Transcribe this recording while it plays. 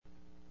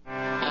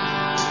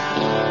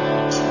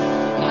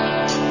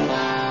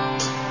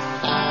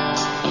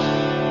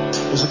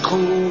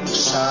code of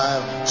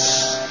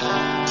silence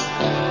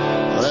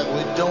that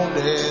we don't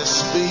dare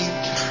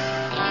speak.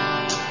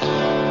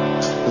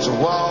 There's a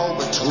wall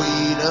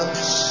between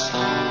us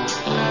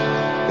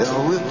and a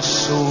river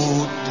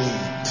so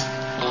deep.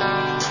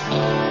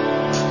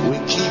 We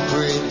keep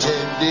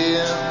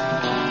pretending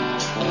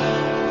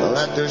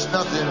that there's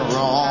nothing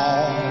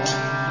wrong.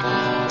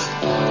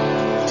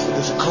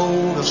 There's a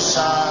code of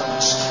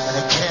silence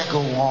and it can't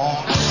go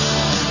on.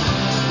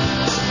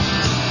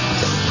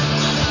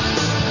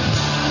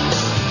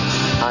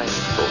 Hi,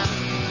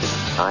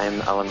 folks.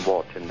 I'm Alan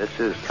Watt, and this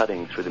is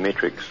Cutting Through the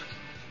Matrix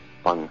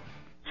on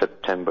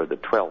September the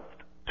 12th,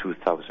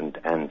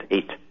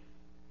 2008.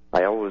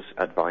 I always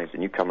advise the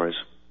newcomers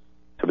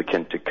to look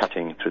into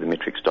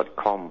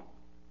cuttingthroughthematrix.com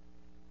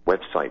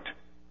website,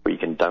 where you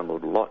can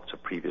download lots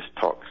of previous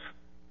talks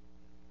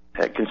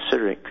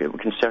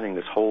concerning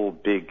this whole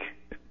big,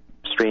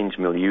 strange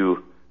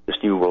milieu, this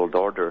new world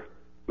order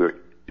we're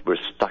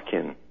stuck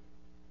in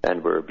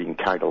and we're being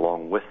carried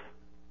along with.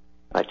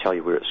 I tell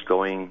you where it's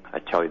going. I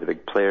tell you the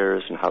big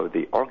players and how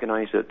they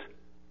organize it.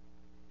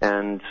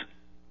 And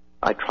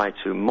I try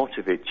to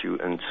motivate you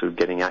into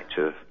getting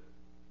active,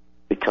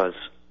 because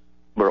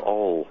we're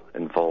all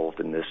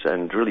involved in this,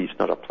 and really it's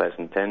not a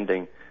pleasant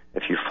ending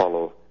if you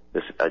follow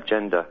this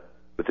agenda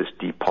with this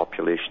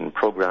depopulation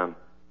program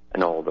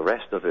and all the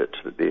rest of it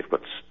that they've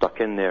got stuck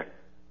in there.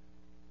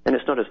 And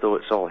it's not as though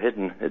it's all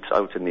hidden. It's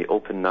out in the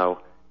open now,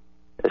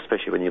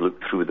 especially when you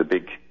look through the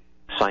big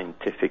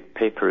scientific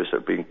papers that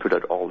are being put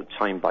out all the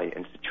time by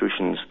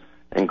institutions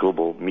and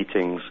global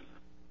meetings,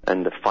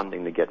 and the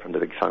funding they get from the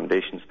big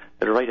foundations.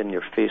 They're right in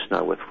your face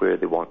now with where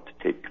they want to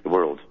take the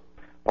world.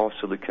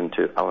 Also look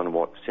into Alan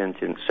Watt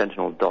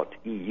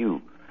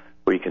Sentinel.eu,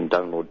 where you can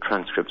download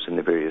transcripts in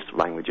the various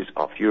languages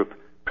of Europe,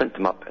 print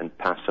them up and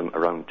pass them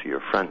around to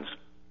your friends.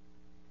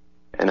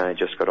 And I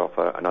just got off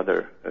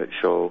another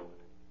show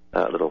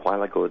a little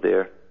while ago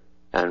there,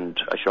 and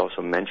I should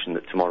also mention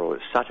that tomorrow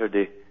is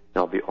Saturday, and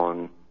I'll be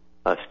on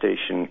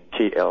station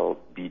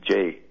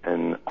KLBJ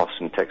in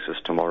Austin, Texas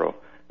tomorrow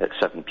at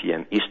 7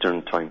 p.m.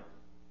 Eastern Time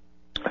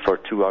for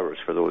 2 hours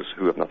for those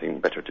who have nothing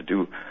better to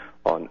do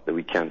on the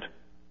weekend.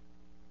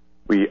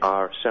 We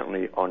are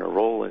certainly on a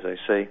roll, as I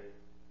say,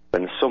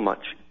 when so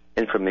much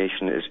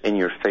information is in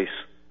your face.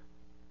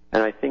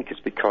 And I think it's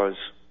because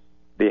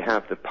they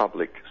have the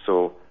public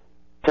so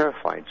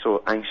terrified,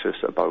 so anxious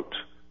about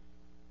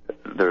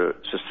their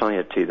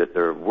society, that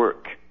their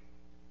work,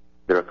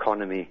 their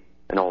economy,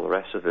 and all the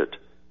rest of it,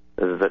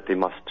 that they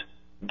must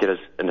get us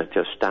into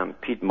a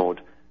stampede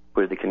mode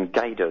where they can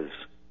guide us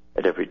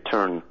at every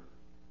turn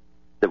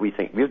that we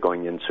think we're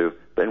going into.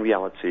 But in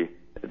reality,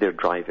 they're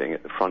driving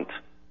at the front.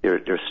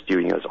 They're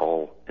steering us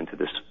all into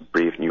this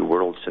brave new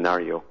world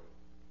scenario,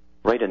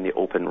 right in the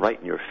open, right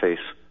in your face.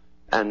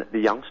 And the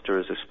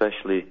youngsters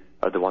especially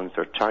are the ones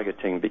they're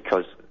targeting,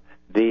 because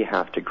they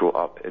have to grow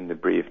up in the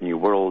brave new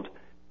world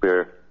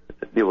where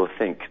they will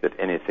think that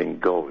anything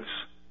goes.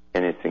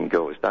 Anything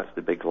goes. That's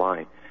the big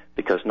lie.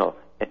 Because no,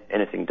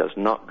 anything does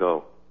not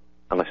go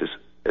unless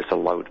it's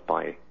allowed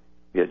by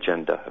the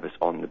agenda, if it's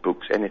on the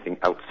books. Anything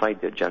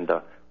outside the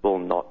agenda will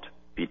not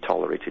be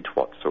tolerated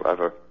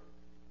whatsoever.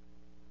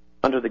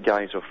 Under the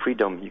guise of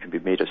freedom, you can be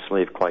made a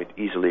slave quite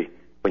easily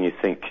when you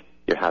think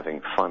you're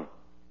having fun.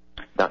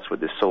 That's what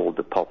they sold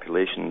the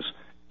populations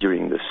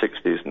during the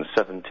 60s and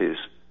 70s,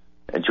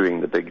 and during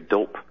the big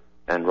dope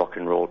and rock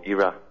and roll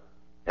era,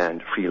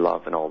 and free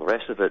love and all the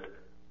rest of it.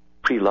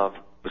 Free love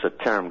was a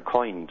term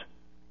coined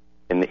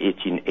in the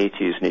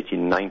 1880s and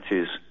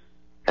 1890s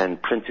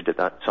and printed at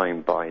that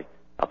time by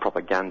a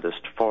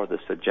propagandist for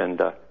this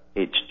agenda,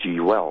 H.G.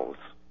 Wells.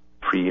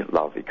 Free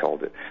love, he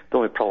called it. The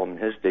only problem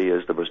in his day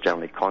is there was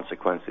generally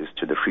consequences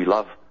to the free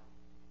love,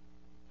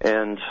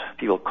 and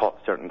people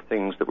caught certain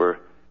things that were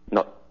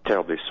not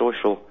terribly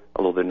social,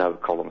 although they now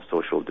call them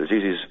social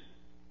diseases.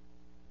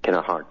 Kind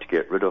of hard to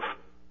get rid of.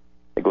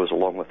 It goes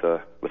along with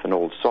an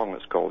old song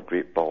that's called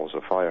Great Balls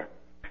of Fire.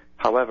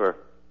 However,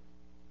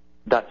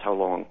 that's how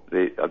long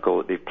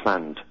ago they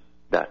planned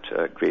that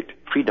great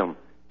freedom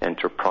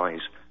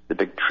enterprise, the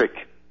big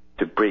trick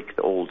to break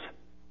the old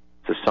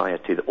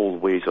society, the old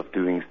ways of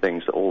doing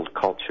things, the old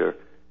culture,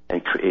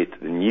 and create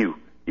the new.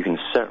 You can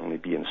certainly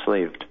be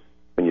enslaved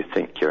when you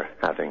think you're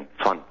having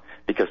fun,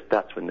 because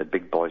that's when the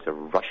big boys are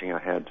rushing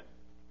ahead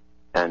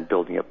and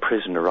building a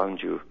prison around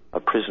you, a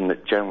prison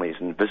that generally is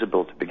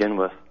invisible to begin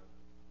with,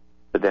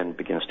 but then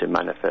begins to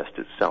manifest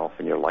itself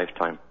in your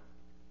lifetime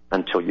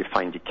until you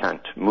find you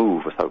can't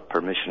move without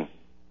permission.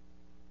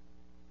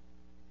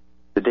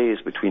 The days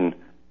between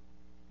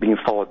being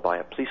followed by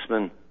a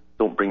policeman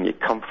don't bring you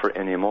comfort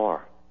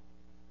anymore.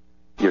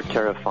 You're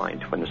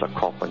terrified when there's a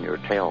cop on your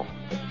tail.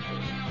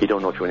 You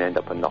don't know if you're going to end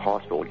up in the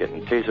hospital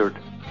getting tasered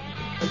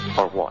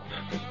or what.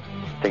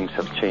 Things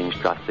have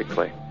changed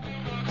drastically,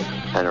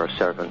 and our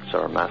servants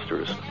are our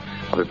masters.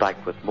 I'll be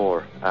back with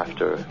more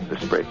after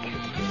this break.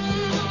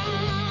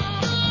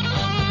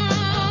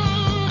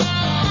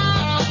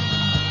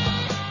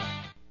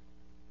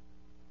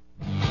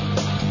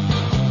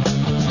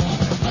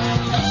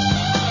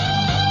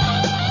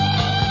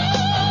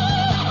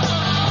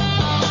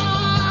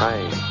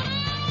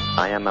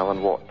 I'm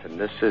Alan Watt, and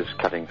this is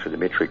Cutting Through the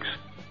Matrix.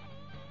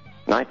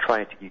 And I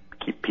try to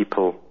keep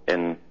people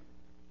in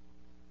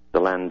the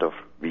land of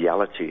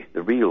reality,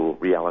 the real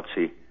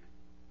reality,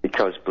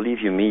 because, believe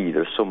you me,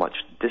 there's so much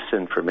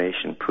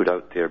disinformation put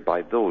out there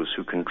by those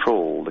who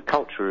control the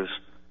cultures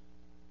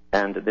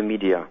and the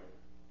media,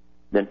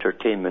 the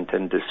entertainment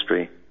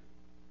industry,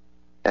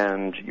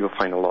 and you'll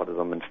find a lot of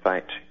them, in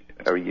fact,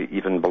 or you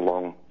even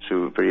belong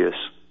to various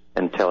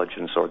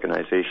intelligence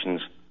organizations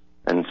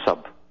and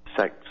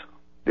sub-sects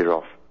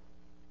thereof.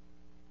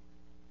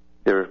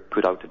 They're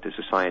put out into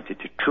society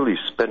to truly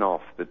spin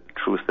off the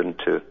truth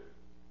into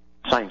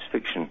science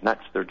fiction.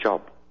 That's their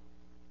job.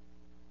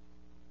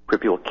 Where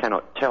people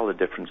cannot tell the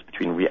difference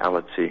between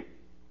reality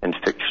and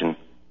fiction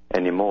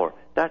anymore.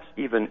 That's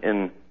even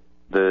in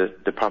the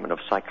Department of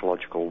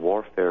Psychological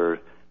Warfare,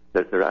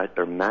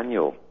 their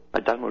manual. I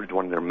downloaded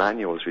one of their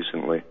manuals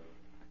recently.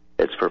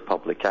 It's for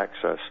public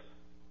access.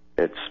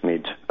 It's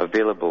made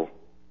available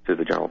to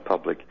the general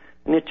public.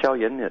 And they tell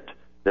you in it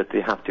that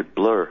they have to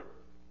blur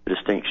the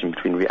distinction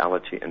between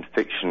reality and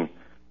fiction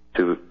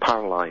to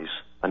paralyze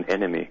an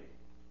enemy.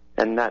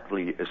 And that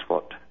really is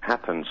what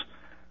happens.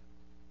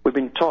 We've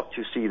been taught,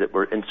 you see, that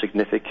we're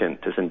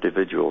insignificant as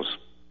individuals,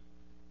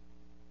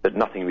 that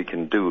nothing we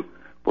can do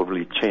will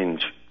really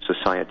change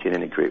society in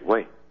any great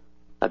way.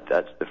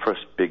 That's the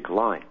first big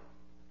lie.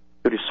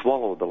 You have to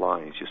swallow the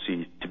lies, you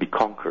see, to be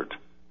conquered.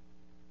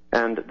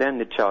 And then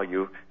they tell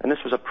you, and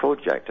this was a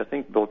project, I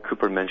think Bill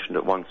Cooper mentioned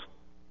it once,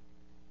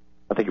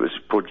 I think it was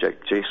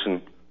Project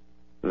Jason,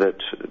 that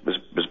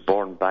was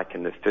born back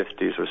in the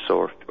 50s or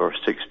so, or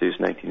 60s,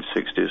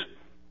 1960s,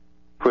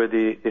 where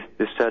they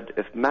said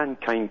if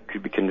mankind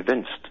could be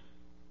convinced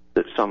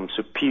that some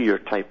superior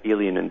type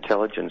alien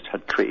intelligence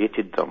had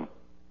created them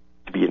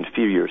to be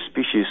inferior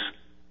species,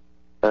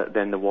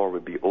 then the war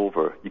would be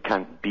over. You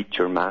can't beat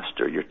your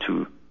master, you're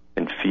too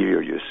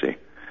inferior, you see.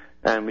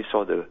 And we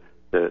saw the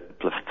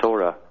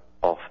plethora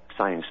of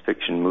science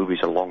fiction movies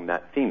along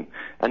that theme.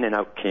 And then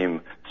out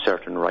came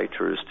certain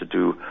writers to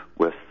do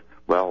with,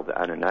 well,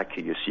 the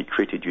Anunnaki, you see,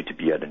 created you to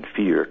be an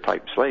inferior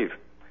type slave.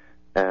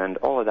 And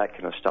all of that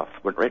kind of stuff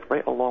went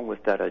right along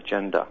with that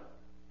agenda.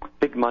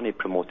 Big money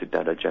promoted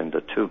that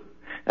agenda too.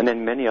 And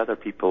then many other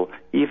people,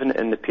 even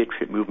in the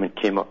Patriot movement,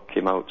 came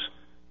out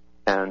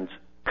and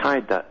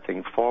carried that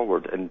thing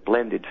forward and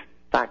blended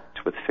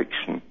fact with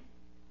fiction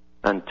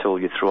until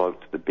you throw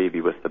out the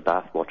baby with the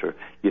bathwater.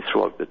 You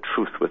throw out the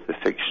truth with the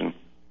fiction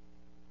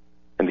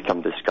and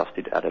become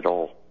disgusted at it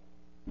all.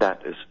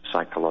 That is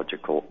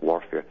psychological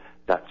warfare.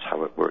 That's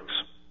how it works.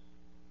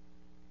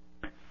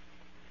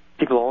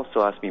 People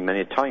also ask me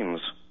many times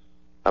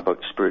about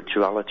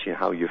spirituality and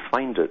how you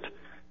find it.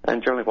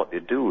 And generally what they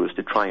do is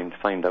to try and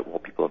find out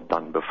what people have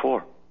done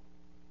before.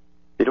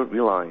 They don't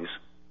realize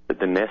that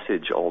the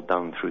message all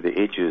down through the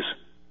ages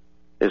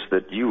is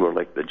that you are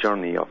like the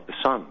journey of the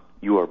sun.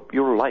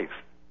 Your life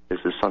is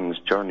the sun's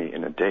journey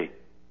in a day.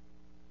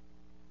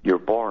 You're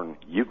born,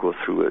 you go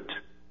through it,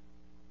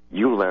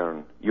 you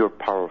learn, you're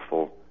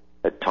powerful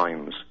at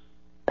times,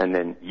 and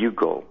then you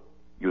go.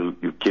 You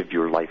give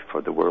your life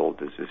for the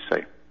world, as they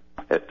say,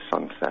 at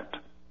sunset.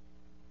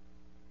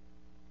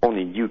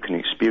 Only you can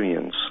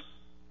experience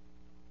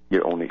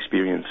your own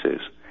experiences.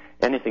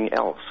 Anything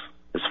else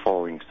is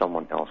following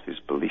someone else's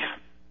belief.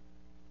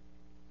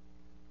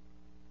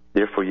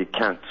 Therefore, you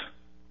can't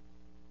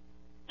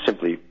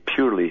simply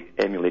purely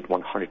emulate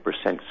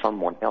 100%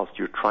 someone else.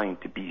 You're trying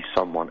to be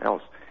someone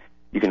else.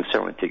 You can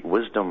certainly take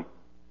wisdom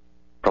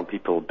from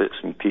people, bits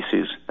and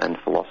pieces, and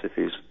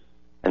philosophies,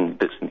 and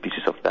bits and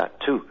pieces of that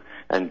too.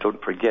 And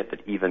don't forget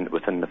that even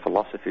within the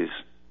philosophies,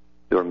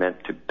 they were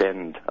meant to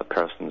bend a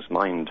person's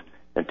mind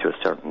into a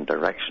certain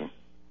direction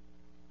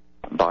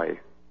by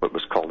what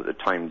was called at the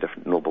time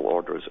different noble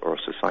orders or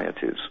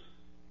societies.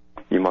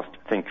 You must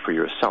think for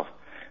yourself.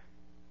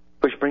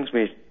 Which brings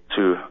me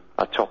to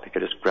a topic I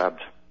just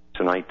grabbed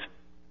tonight,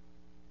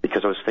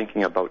 because I was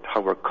thinking about how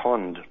we're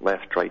conned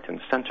left, right, and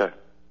center,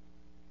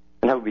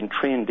 and how we've been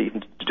trained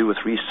even to do with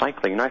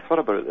recycling. And I thought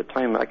about it at the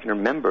time. I can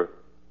remember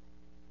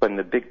when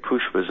the big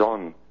push was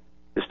on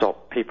to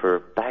stop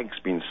paper bags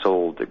being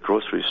sold at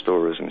grocery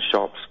stores and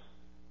shops,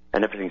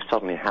 and everything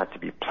suddenly had to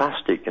be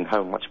plastic, and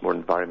how much more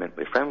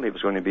environmentally friendly it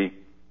was going to be.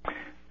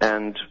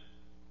 And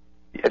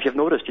if you've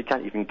noticed, you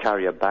can't even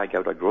carry a bag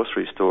out of a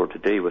grocery store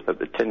today without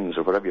the tins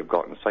or whatever you've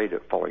got inside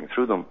it falling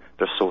through them.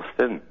 They're so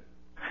thin.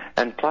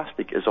 And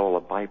plastic is all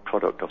a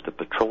byproduct of the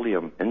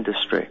petroleum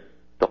industry,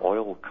 the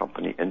oil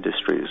company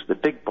industries, the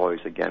big boys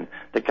again,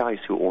 the guys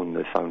who own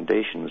the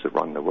foundations that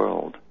run the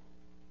world.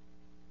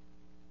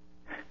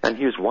 And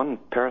here's one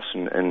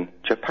person in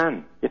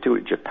Japan. You have to go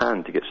to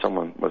Japan to get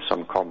someone with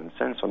some common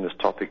sense on this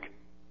topic,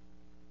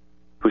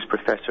 who's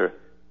Professor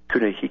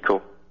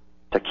Kunihiko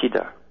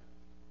Takeda.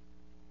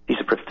 He's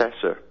a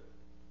professor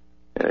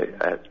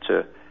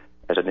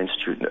at an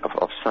Institute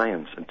of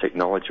Science and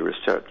Technology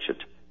Research at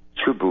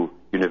Chubu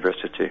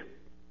University.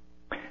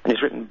 And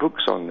he's written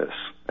books on this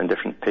and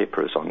different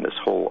papers on this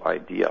whole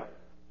idea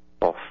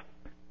of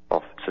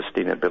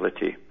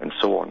sustainability and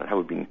so on, and how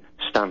we've been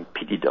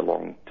stampeded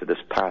along to this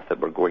path that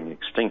we're going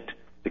extinct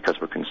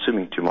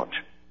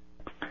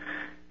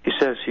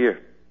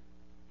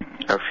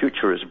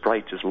future is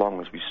bright as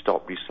long as we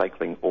stop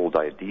recycling old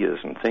ideas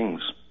and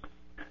things.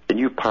 The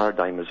new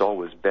paradigm is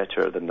always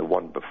better than the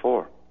one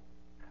before.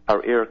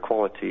 Our air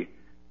quality,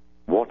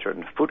 water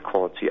and food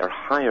quality are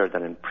higher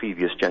than in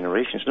previous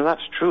generations. Now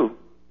that's true.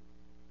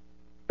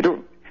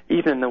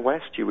 Even in the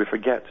West here, we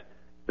forget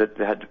that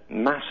they had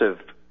massive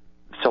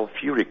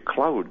sulfuric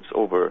clouds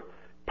over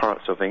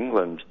parts of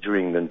England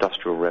during the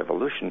Industrial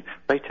Revolution,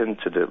 right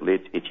into the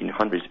late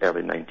 1800s,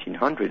 early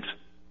 1900s.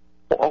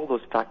 All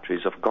those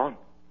factories have gone.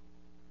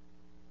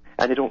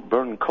 And they don't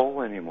burn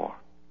coal anymore.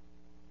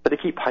 But they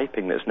keep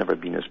hyping that it's never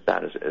been as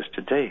bad as it is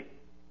today.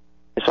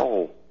 It's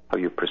all how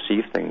you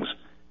perceive things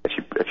if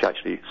you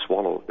actually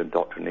swallow the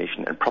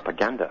indoctrination and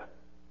propaganda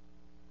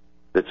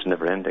that's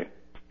never ending.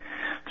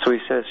 So he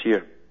says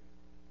here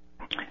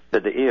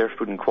that the air,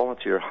 food and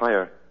quality are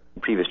higher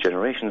than previous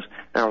generations,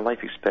 and our life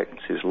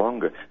expectancy is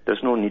longer.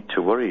 There's no need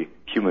to worry.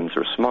 Humans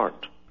are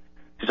smart.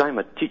 He says, I'm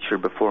a teacher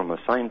before I'm a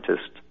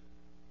scientist.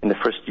 In the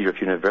first year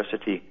of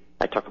university,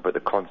 I talk about the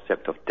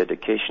concept of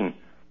dedication,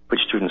 which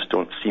students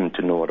don't seem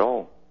to know at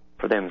all.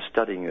 For them,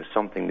 studying is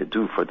something they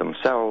do for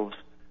themselves,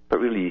 but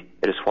really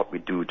it is what we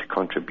do to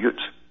contribute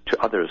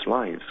to others'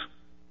 lives.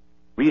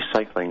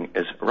 Recycling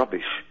is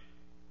rubbish.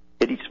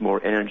 It eats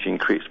more energy and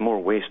creates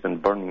more waste than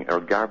burning our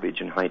garbage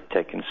in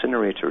high-tech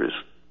incinerators.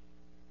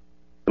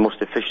 The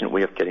most efficient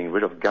way of getting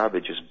rid of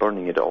garbage is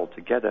burning it all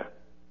together.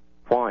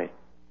 Why?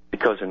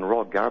 Because in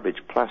raw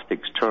garbage,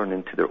 plastics turn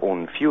into their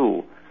own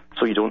fuel,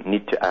 so you don't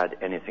need to add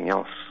anything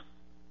else.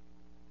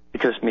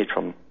 Because it's made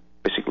from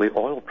basically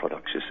oil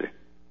products, you see.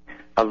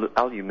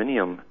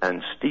 Aluminium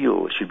and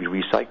steel should be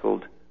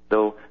recycled,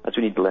 though as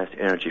we need less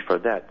energy for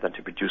that than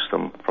to produce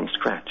them from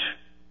scratch.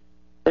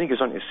 Then he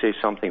goes on to say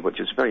something which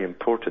is very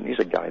important. He's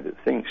a guy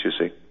that thinks, you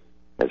see.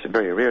 It's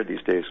very rare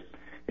these days.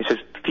 He says,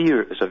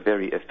 fear is a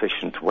very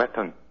efficient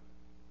weapon.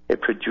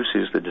 It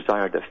produces the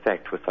desired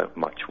effect without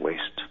much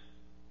waste.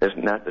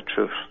 Isn't that the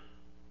truth?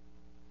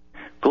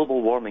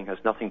 Global warming has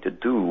nothing to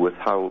do with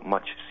how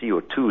much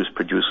CO2 is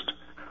produced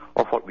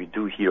or what we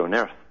do here on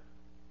Earth.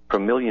 For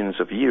millions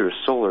of years,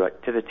 solar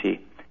activity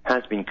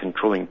has been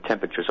controlling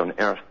temperatures on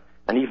Earth,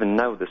 and even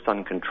now the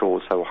sun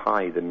controls how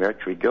high the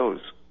mercury goes.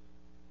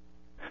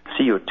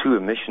 CO2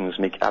 emissions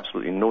make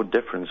absolutely no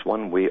difference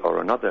one way or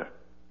another.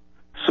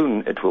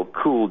 Soon it will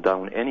cool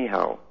down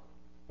anyhow,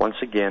 once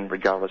again,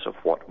 regardless of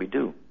what we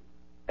do.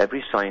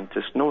 Every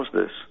scientist knows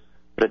this,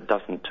 but it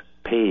doesn't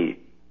pay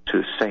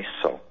to say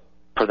so.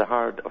 For the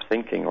hard of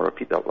thinking, I'll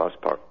repeat that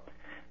last part.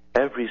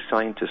 Every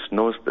scientist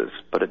knows this,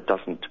 but it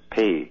doesn't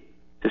pay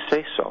to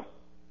say so.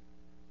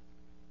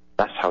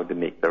 That's how they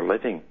make their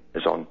living,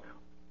 is on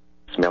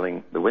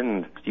smelling the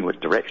wind, seeing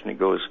what direction it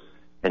goes,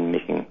 and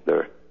making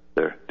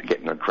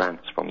getting their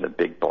grants from the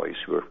big boys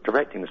who are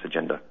directing this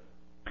agenda.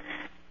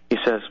 He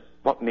says,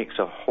 what makes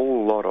a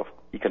whole lot of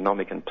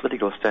economic and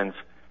political sense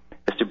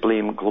is to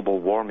blame global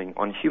warming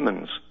on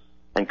humans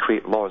and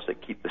create laws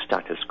that keep the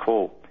status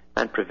quo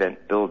and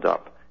prevent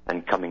build-up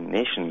and coming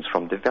nations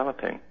from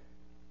developing.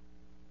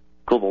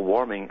 Global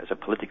warming is a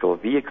political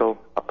vehicle,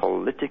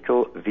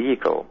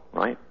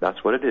 right?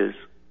 That's what it is.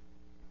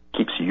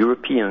 Keeps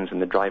Europeans in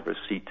the driver's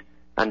seat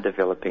and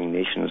developing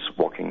nations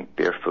walking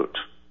barefoot.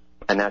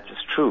 And that is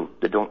true.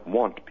 They don't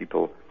want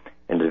people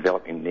in the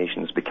developing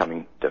nations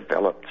becoming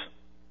developed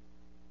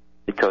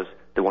because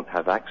they won't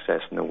have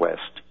access in the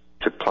West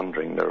to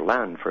plundering their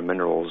land for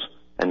minerals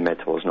and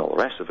metals and all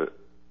the rest of it.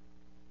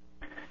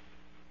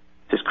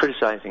 This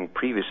criticizing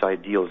previous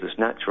ideals is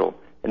natural.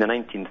 In the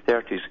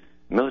 1930s,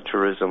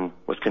 militarism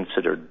was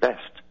considered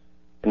best.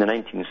 In the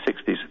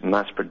 1960s,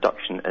 mass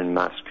production and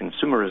mass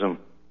consumerism.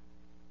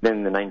 Then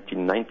in the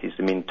 1990s,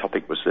 the main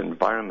topic was the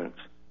environment.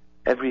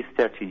 Every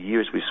 30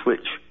 years we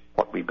switch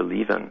what we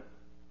believe in.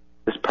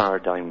 This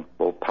paradigm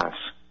will pass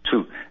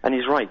too. And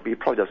he's right, but he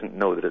probably doesn't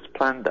know that it's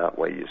planned that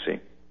way, you see.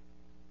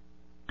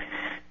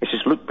 He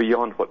says, look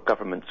beyond what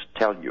governments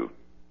tell you.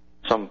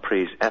 Some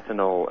praise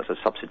ethanol as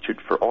a substitute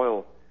for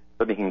oil,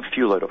 but making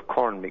fuel out of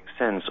corn makes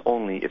sense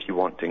only if you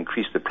want to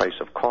increase the price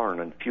of corn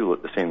and fuel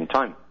at the same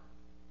time.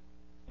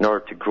 In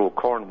order to grow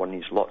corn, one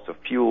needs lots of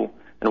fuel,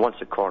 and once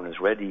the corn is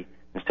ready,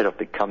 instead of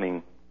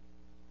becoming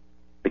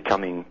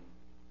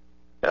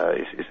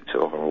I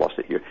lost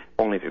it here.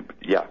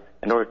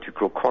 In order to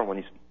grow corn, one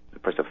needs the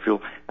price of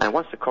fuel. And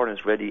once the corn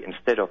is ready,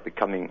 instead of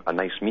becoming a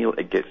nice meal,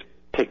 it gets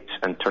picked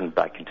and turned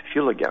back into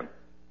fuel again.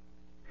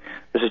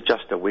 This is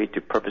just a way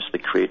to purposely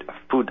create a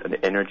food and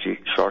energy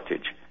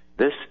shortage.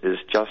 This is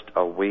just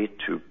a way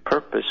to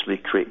purposely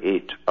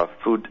create a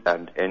food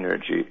and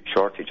energy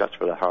shortage. That's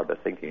for the harder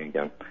thinking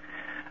again.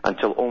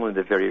 Until only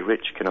the very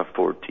rich can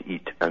afford to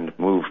eat and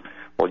move.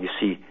 Well, you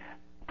see,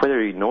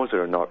 whether he knows it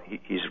or not,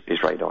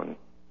 he's right on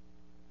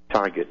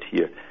target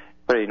here.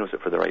 Whether he knows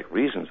it for the right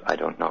reasons, I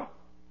don't know.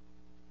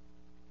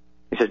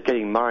 He said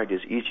getting married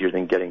is easier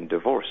than getting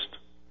divorced.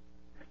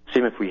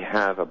 Same if we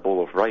have a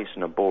bowl of rice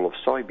and a bowl of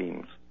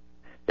soybeans.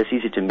 It's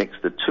easy to mix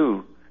the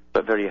two,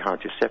 but very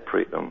hard to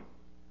separate them.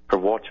 For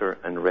water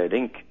and red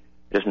ink,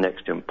 it is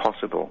next to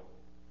impossible.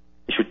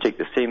 It should take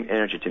the same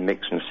energy to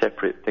mix and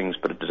separate things,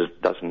 but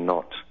it does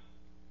not.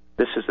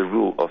 This is the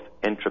rule of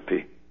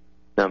entropy.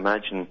 Now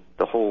imagine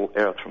the whole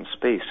Earth from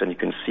space, and you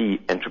can see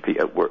entropy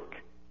at work.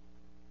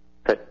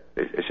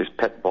 It's just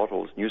pet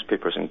bottles,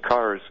 newspapers, and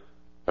cars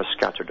are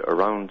scattered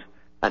around,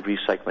 and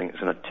recycling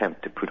is an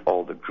attempt to put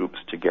all the groups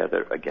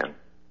together again.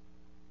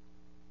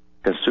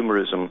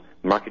 Consumerism,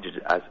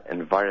 marketed as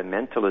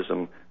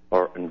environmentalism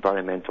or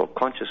environmental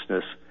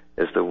consciousness,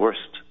 is the worst.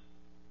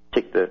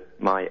 Take the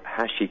My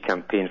Hashi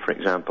campaign, for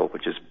example,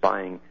 which is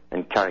buying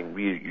and carrying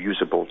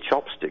reusable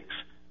chopsticks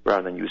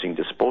rather than using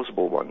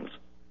disposable ones.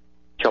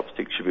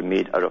 Chopsticks should be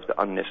made out of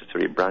the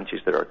unnecessary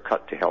branches that are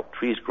cut to help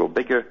trees grow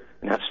bigger.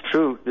 And that's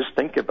true. Just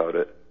think about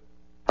it.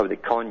 How they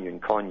con you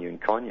and con you and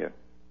con you.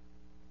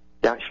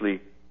 They actually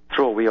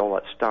throw away all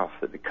that stuff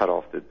that they cut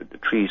off the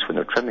trees when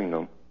they're trimming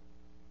them.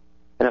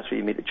 And that's what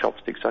you make the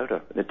chopsticks out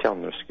of. And they tell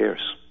them they're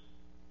scarce.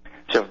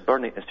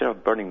 Instead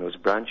of burning those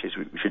branches,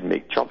 we should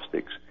make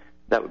chopsticks.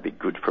 That would be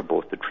good for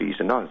both the trees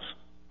and us.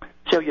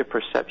 See how your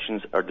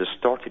perceptions are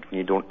distorted when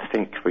you don't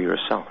think for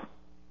yourself.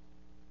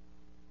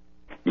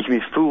 You can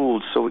be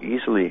fooled so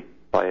easily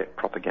by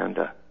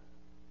propaganda.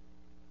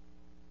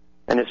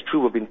 And it's true,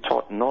 we've been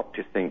taught not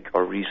to think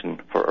or reason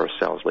for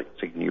ourselves, like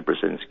Zbigniew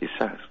Brzezinski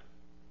says.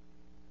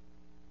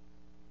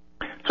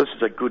 So this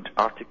is a good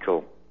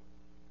article.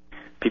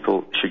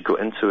 People should go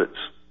into it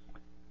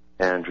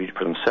and read it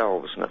for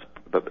themselves. And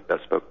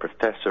that's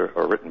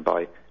written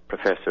by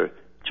Professor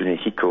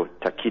Junihiko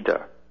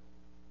Takeda.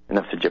 And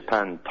that's the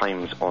Japan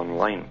Times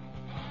Online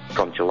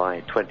from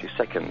July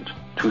 22nd,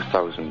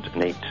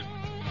 2008.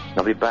 And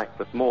I'll be back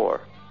with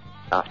more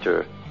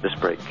after this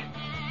break.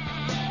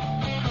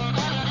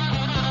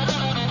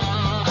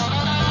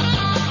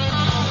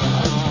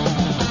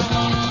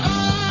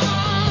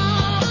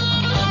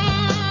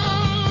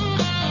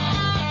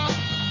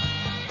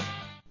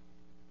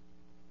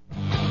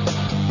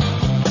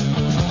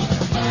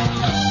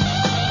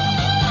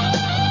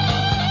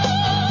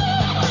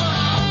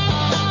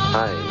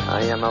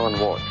 I am Alan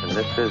Watt, and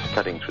this is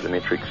Cutting Through the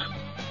Matrix,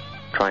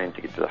 trying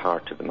to get to the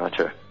heart of the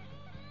matter.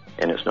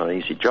 And it's not an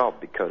easy job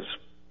because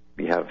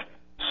we have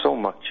so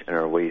much in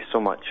our way, so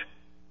much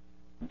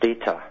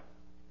data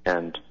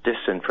and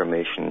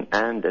disinformation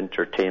and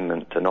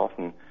entertainment, and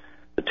often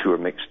the two are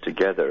mixed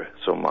together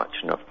so much.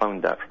 And I've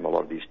found that from a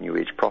lot of these New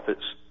Age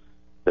prophets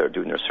that are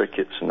doing their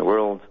circuits in the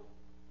world.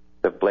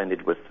 They're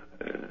blended with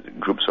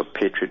groups of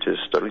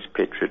patriotists, or at least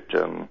patriot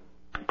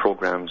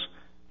programs,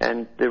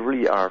 and they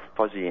really are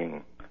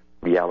fuzzying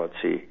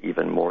reality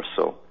even more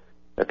so.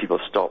 That people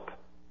stop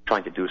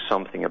trying to do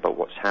something about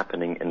what's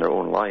happening in their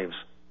own lives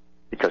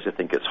because they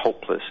think it's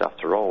hopeless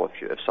after all.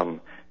 If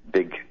some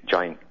big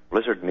giant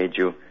lizard made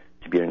you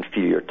to be an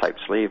inferior type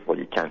slave, well,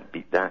 you can't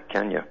beat that,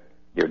 can you?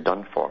 You're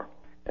done for.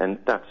 And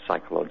that's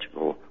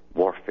psychological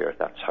warfare.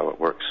 That's how it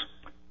works.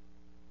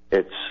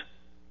 It's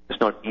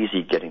not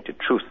easy getting to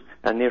truth,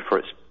 and therefore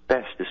it's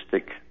best to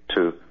stick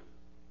to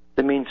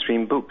the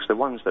mainstream books, the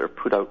ones that are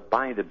put out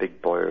by the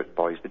big boys,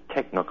 the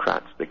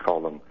technocrats they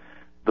call them,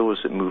 those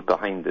that move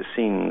behind the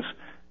scenes,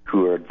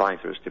 who are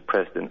advisors to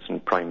presidents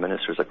and prime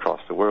ministers across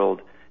the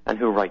world, and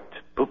who write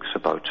books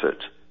about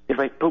it. They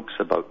write books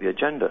about the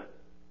agenda,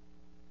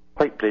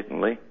 quite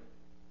blatantly,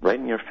 right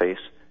in your face.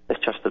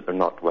 It's just that they're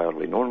not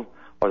widely known,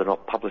 or they're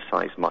not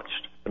publicized much.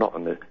 They're not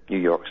on the New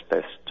York's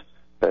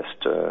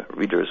best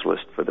readers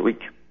list for the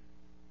week.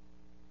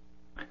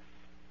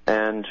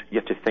 And you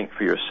have to think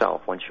for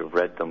yourself once you've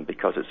read them,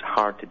 because it's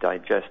hard to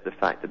digest the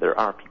fact that there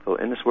are people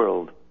in this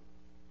world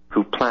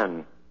who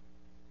plan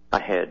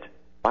ahead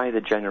by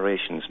the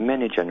generations,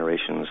 many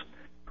generations,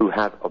 who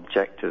have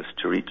objectives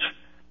to reach,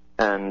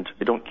 and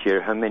they don't care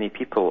how many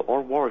people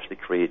or wars they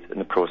create in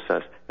the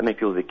process, how many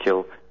people they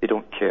kill, they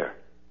don't care.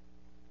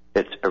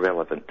 It's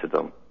irrelevant to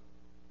them.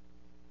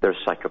 They're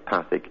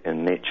psychopathic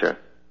in nature.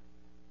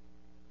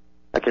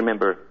 I can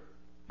remember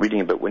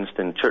reading about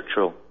Winston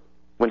Churchill.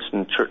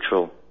 Winston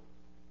Churchill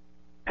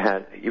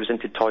he was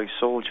into toy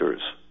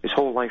soldiers his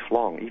whole life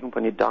long. Even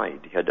when he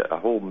died, he had a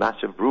whole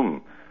massive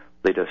room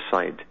laid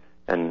aside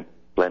in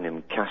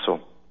Blenheim Castle,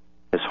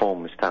 his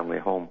home, his family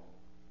home.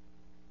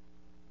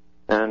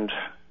 And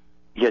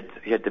he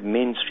had the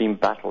mainstream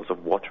battles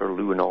of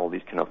Waterloo and all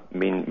these kind of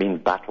main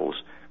battles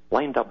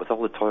lined up with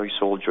all the toy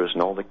soldiers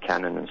and all the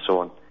cannon and so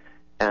on.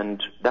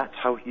 And that's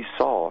how he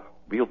saw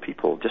real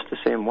people, just the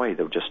same way.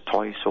 They were just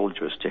toy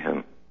soldiers to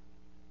him.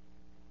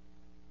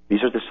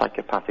 These are the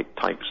psychopathic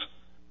types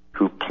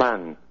who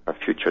plan our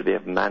future. They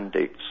have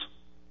mandates.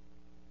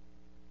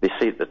 They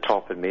say at the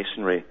top in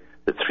Masonry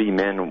that 3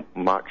 men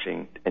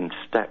marching in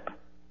step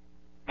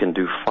can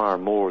do far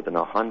more than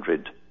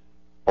 100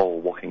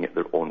 all walking at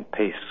their own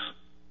pace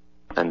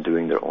and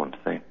doing their own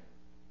thing.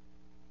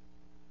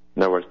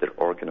 In other words, they're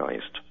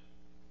organized.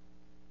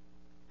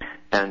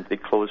 And they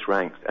close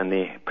ranks and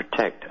they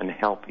protect and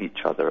help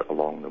each other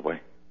along the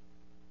way.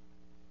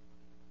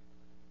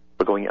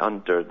 We're going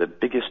under the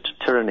biggest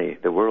tyranny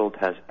the world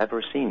has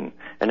ever seen.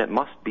 And it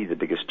must be the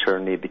biggest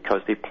tyranny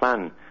because they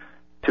plan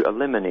to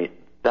eliminate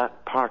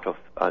that part of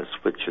us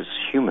which is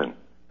human,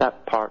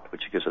 that part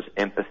which gives us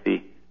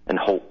empathy and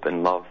hope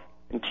and love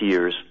and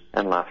tears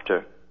and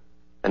laughter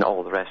and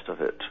all the rest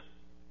of it.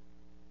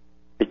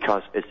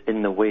 Because it's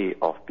in the way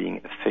of being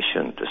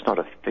efficient. It's not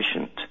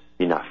efficient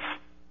enough.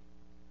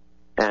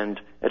 And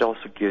it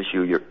also gives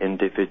you your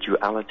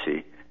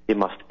individuality. They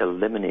must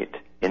eliminate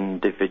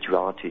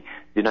individuality.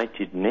 The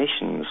United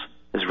Nations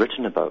has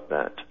written about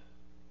that.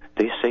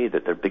 They say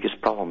that their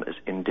biggest problem is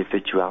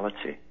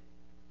individuality.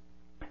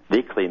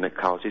 They claim it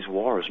causes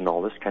wars and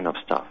all this kind of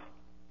stuff.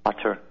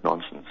 Utter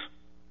nonsense.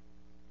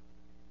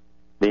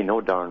 They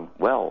know darn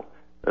well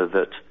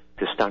that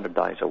to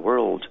standardize a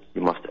world,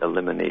 you must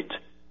eliminate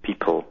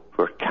people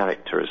who are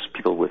characters,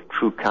 people with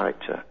true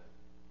character,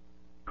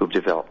 who've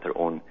developed their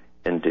own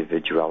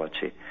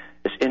individuality.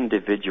 It's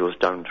individuals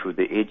down through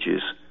the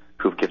ages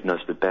who've given us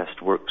the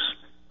best works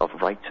of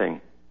writing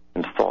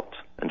and thought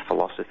and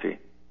philosophy.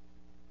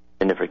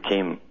 It never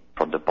came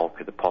from the bulk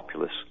of the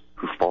populace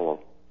who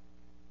follow.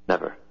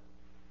 Never.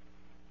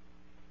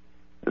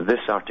 This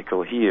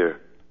article here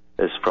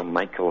is from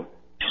Michael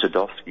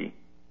Sadowski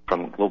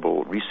from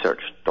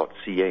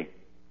globalresearch.ca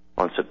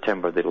on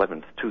September the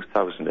 11th,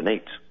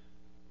 2008. It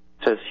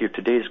says here,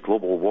 today's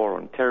global war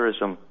on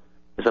terrorism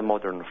is a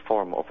modern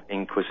form of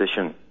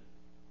Inquisition.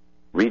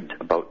 Read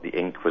about the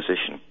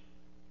Inquisition.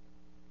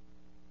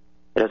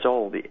 It has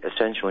all the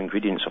essential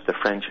ingredients of the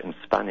French and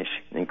Spanish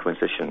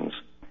Inquisitions,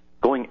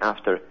 going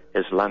after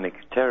Islamic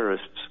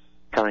terrorists,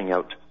 carrying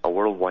out a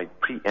worldwide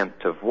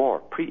preemptive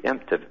war.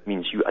 Preemptive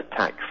means you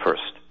attack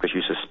first, because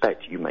you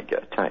suspect you might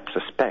get attacked.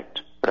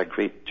 Suspect, but a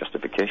great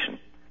justification.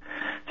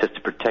 It says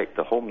to protect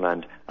the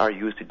homeland are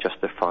used to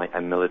justify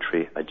a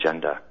military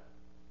agenda.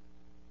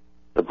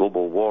 The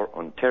global war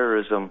on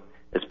terrorism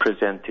is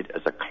presented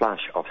as a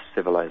clash of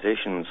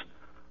civilizations,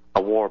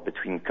 a war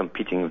between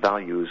competing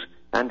values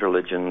and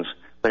religions,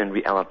 when in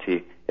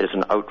reality it is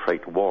an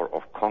outright war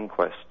of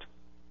conquest,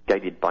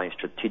 guided by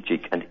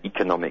strategic and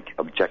economic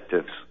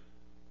objectives.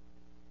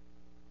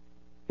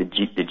 The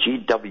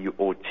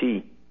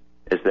GWOT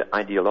is the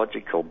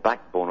ideological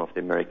backbone of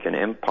the American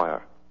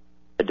empire.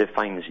 It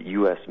defines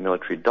U.S.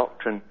 military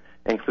doctrine,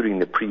 including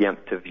the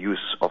preemptive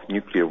use of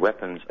nuclear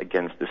weapons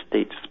against the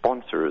state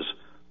sponsors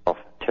of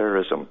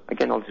terrorism.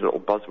 Again, all these little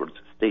buzzwords,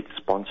 state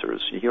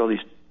sponsors. You hear all these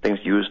things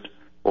used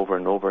over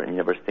and over and you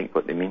never think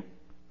what they mean.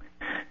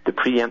 The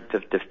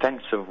preemptive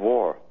defensive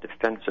war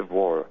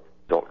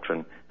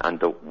doctrine and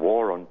the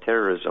war on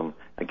terrorism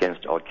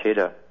against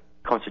Al-Qaeda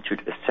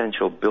constitute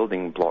essential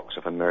building blocks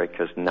of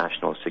America's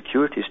national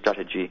security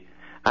strategy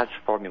as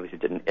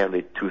formulated in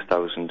early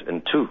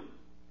 2002.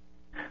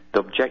 The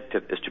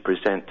objective is to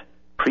present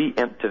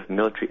preemptive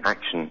military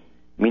action,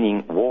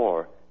 meaning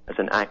war, as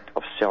an act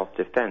of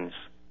self-defense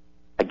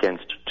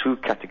against two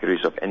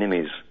categories of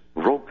enemies: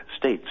 rogue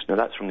states. Now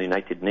that's from the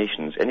United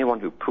Nations. Anyone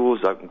who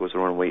pulls out and goes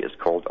their own way is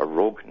called a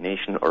rogue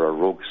nation or a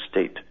rogue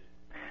state.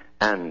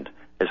 And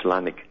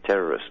Islamic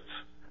terrorists,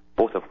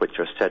 both of which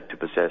are said to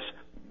possess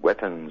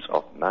weapons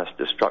of mass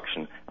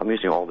destruction. I'm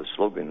using all the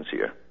slogans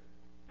here.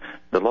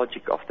 The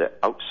logic of the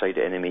outside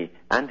enemy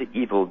and the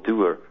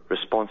evildoer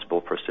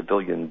responsible for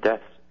civilian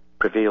deaths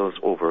prevails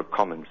over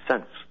common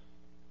sense.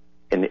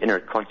 In the inner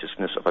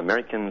consciousness of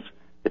Americans,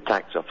 the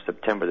attacks of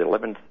September the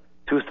 11th,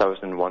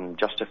 2001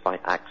 justify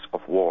acts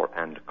of war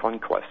and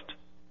conquest.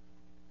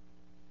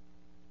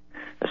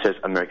 It says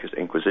America's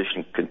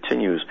Inquisition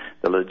continues.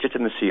 The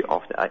legitimacy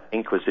of the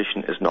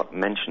Inquisition is not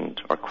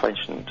mentioned or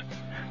questioned.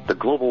 The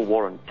global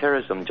war on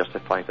terrorism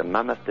justifies a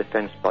mammoth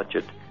defense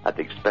budget at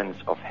the expense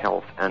of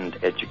health and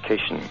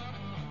education.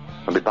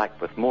 I'll be back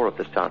with more of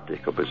this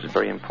article, but it's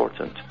very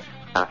important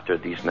after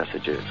these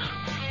messages.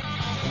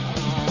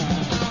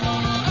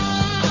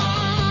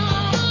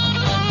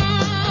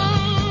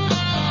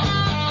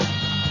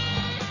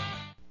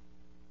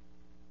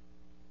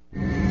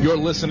 You're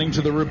listening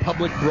to the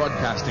Republic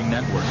Broadcasting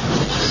Network,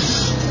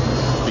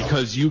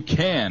 because you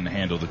can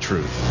handle the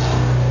truth.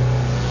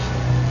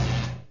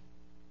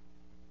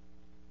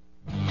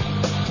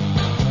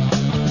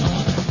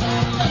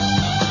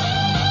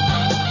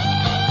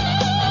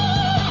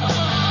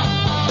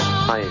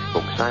 Hi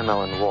folks, I'm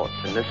Alan Watts,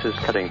 and this is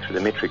Cutting Through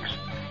the Matrix.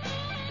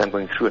 I'm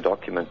going through a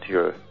document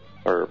here,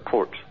 a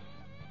report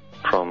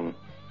from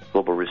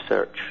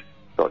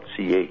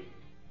globalresearch.ca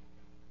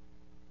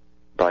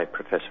by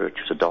Professor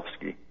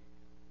Sadowski,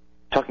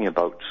 talking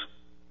about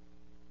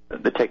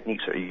the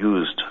techniques that are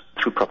used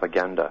through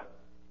propaganda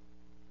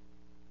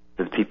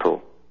to the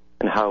people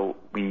and how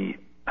we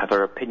have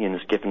our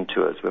opinions given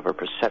to us, we have our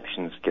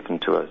perceptions given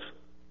to us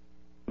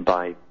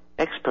by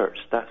experts.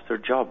 That's their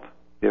job.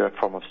 They're a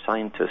form of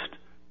scientist,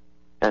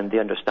 and they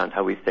understand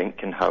how we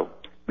think and how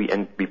we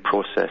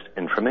process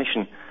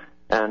information,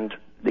 and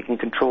they can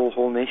control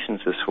whole nations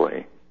this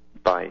way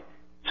by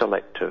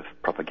selective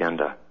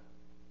propaganda,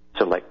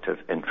 selective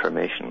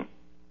information,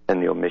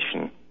 and the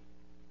omission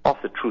of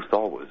the truth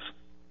always,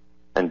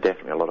 and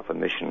definitely a lot of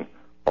omission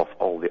of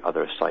all the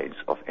other sides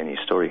of any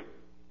story.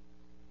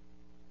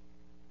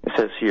 It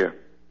says here,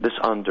 the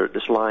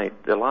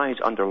lies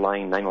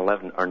underlying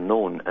 9/11 are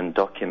known and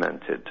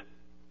documented.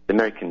 The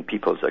American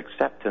people's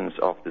acceptance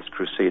of this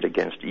crusade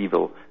against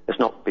evil is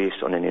not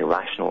based on any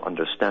rational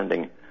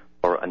understanding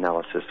or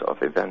analysis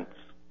of events.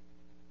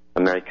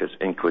 America's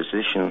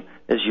Inquisition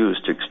is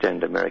used to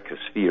extend America's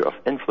sphere of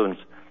influence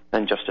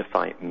and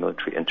justify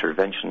military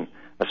intervention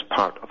as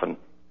part of an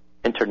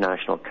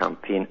international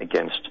campaign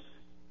against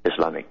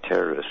Islamic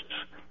terrorists.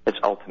 Its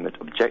ultimate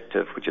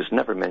objective, which is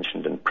never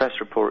mentioned in press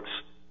reports,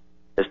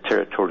 is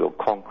territorial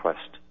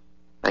conquest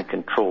and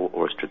control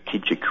over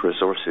strategic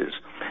resources.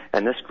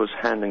 And this goes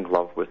hand in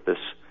glove with this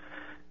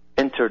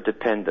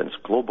interdependence,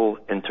 global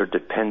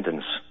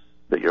interdependence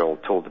that you're all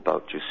told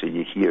about. You see,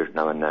 you hear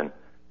now and then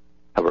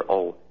how we're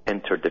all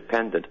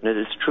interdependent. And it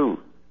is true.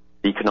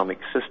 The economic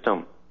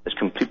system is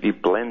completely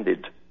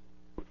blended,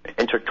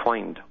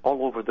 intertwined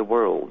all over the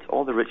world.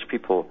 All the rich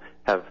people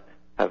have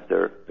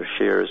their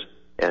shares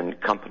in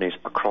companies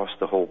across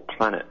the whole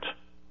planet.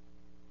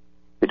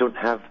 They don't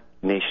have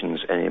nations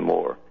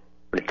anymore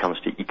when it comes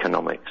to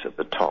economics at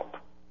the top.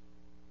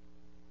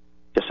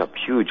 Just a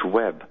huge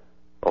web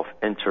of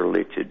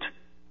interrelated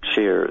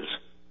shares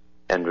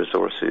and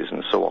resources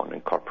and so on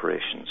in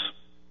corporations.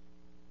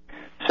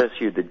 It says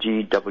here the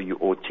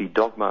GWOT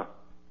dogma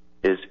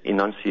is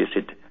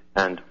enunciated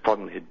and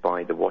formulated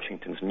by the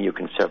Washington's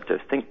neoconservative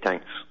think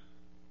tanks.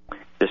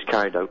 It is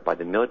carried out by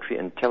the military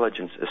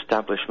intelligence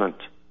establishment.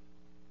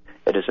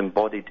 It is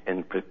embodied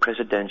in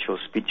presidential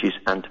speeches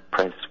and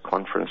press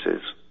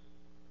conferences.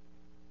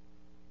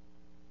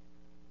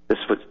 This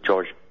is what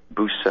George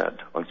Bush said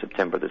on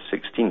September the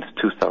 16th,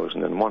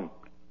 2001.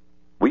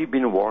 We've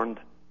been warned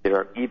there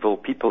are evil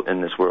people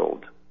in this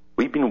world.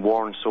 We've been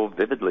warned so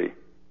vividly,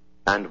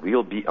 and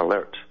we'll be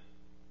alert.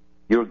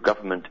 Your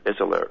government is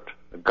alert.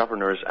 The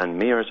governors and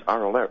mayors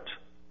are alert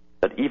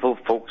that evil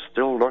folks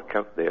still lurk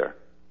out there.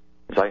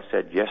 As I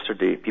said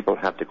yesterday, people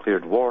have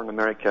declared war on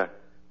America,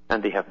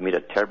 and they have made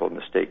a terrible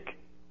mistake.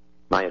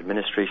 My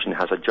administration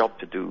has a job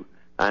to do,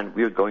 and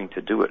we're going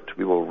to do it.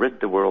 We will rid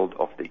the world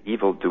of the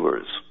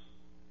evildoers.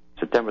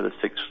 September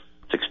the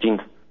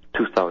 16th,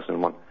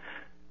 2001.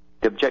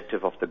 The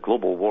objective of the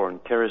global war on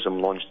terrorism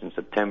launched in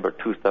September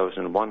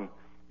 2001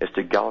 is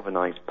to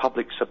galvanize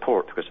public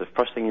support, because the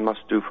first thing you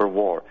must do for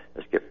war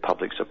is get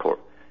public support.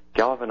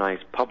 Galvanize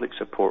public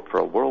support for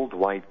a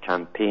worldwide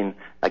campaign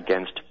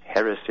against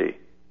heresy.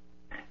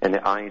 In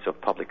the eyes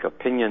of public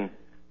opinion,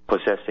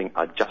 possessing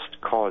a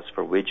just cause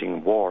for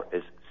waging war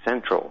is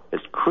central,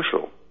 is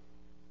crucial.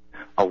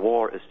 A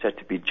war is said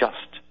to be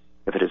just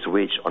if it is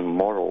waged on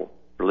moral,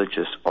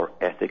 religious, or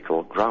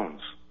ethical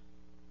grounds.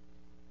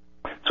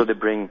 So they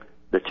bring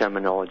the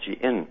terminology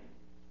in,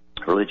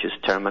 religious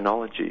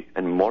terminology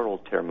and moral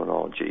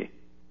terminology,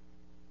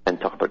 and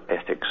talk about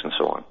ethics and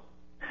so on.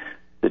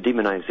 The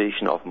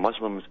demonization of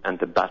Muslims and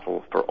the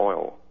battle for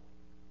oil.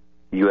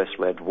 The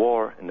U.S.-led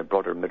war in the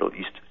broader Middle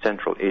East,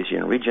 Central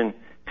Asian region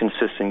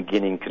consists in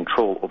gaining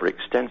control over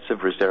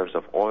extensive reserves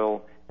of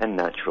oil and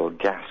natural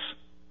gas.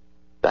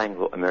 The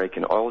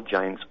Anglo-American oil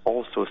giants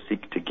also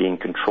seek to gain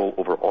control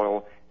over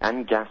oil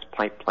and gas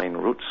pipeline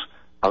routes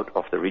out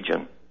of the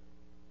region.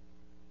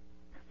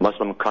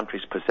 Muslim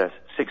countries possess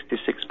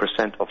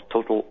 66% of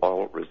total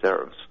oil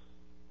reserves.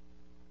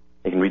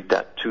 You can read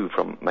that too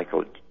from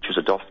Michael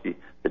Chuzadovsky,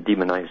 The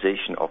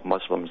Demonization of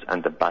Muslims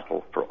and the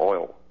Battle for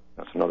Oil.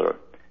 That's another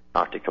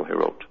article he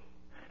wrote.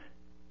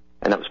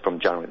 And that was from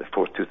January the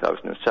 4th,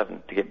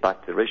 2007. To get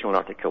back to the original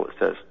article, it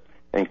says,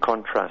 in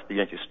contrast, the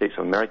United States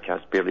of America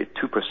has barely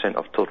 2%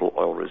 of total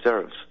oil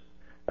reserves.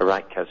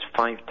 Iraq has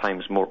 5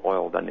 times more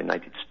oil than the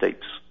United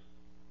States.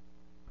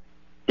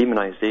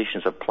 Demonization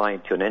is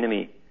applied to an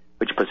enemy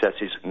which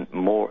possesses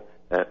more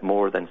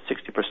than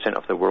 60%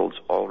 of the world's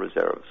oil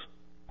reserves.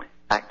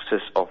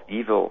 Axis of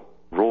evil,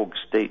 rogue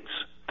states,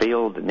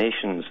 failed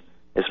nations,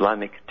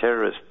 Islamic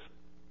terrorists.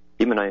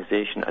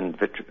 Demonization and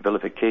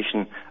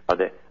vilification are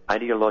the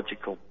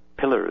ideological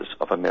pillars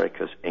of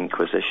America's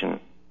Inquisition.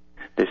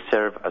 They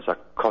serve as a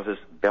casus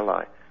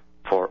belli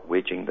for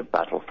waging the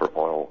battle for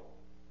oil.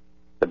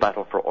 The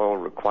battle for oil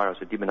requires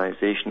the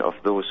demonization of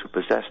those who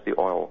possess the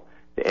oil.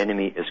 The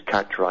enemy is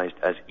characterized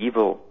as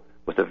evil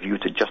with a view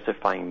to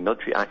justifying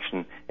military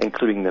action,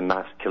 including the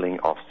mass killing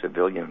of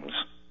civilians.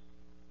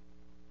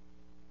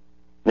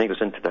 Then he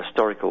goes into the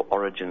historical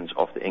origins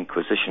of the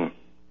Inquisition.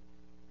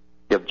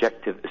 The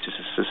objective is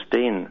to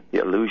sustain the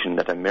illusion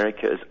that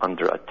America is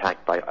under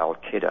attack by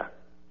Al-Qaeda.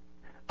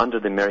 Under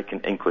the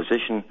American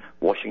Inquisition,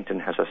 Washington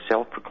has a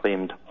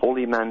self-proclaimed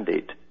holy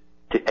mandate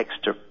to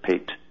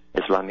extirpate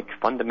Islamic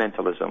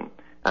fundamentalism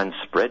and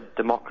spread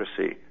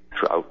democracy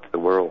throughout the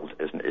world.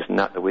 Isn't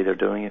that the way they're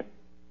doing it?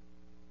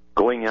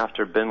 Going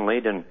after bin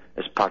Laden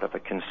is part of a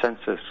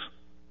consensus.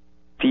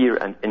 Fear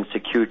and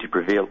insecurity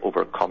prevail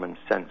over common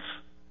sense.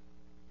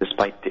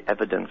 Despite the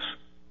evidence,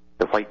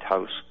 the White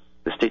House,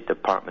 the State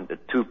Department, the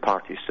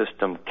two-party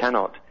system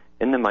cannot,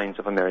 in the minds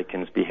of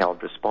Americans, be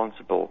held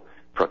responsible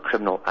for a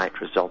criminal act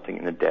resulting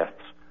in the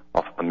deaths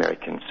of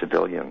American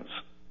civilians.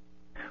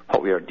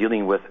 What we are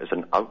dealing with is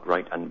an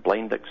outright and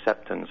blind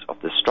acceptance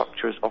of the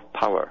structures of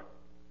power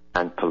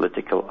and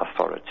political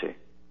authority.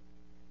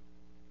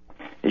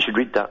 You should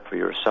read that for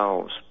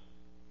yourselves.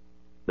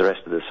 The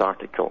rest of this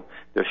article,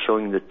 they're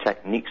showing the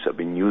techniques that have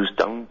been used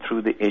down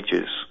through the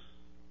ages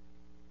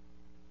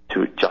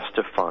to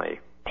justify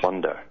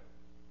plunder.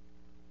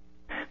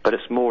 But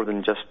it's more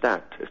than just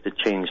that. It's to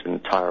change the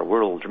entire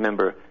world.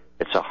 Remember,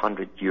 it's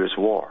 100 years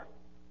war.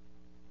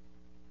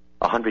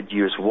 100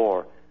 years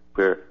war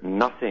where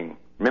nothing,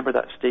 remember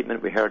that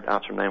statement we heard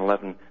after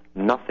 9/11,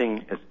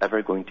 nothing is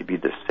ever going to be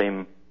the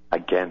same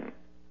again.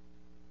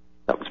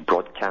 That was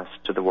broadcast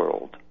to the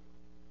world.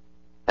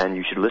 And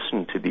you should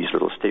listen to these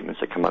little statements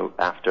that come out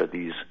after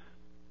these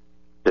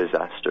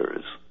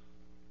disasters,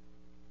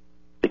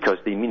 because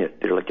they mean it.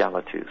 They're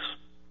legalities.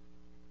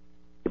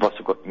 You've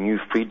also got new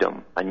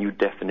freedom, a new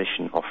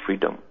definition of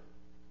freedom.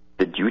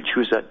 Did you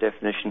choose that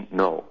definition?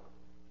 No.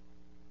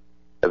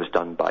 It was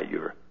done by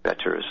your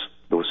betters,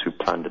 those who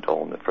planned it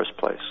all in the first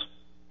place.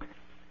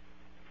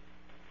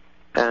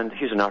 And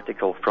here's an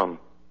article from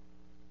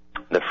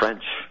the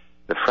French.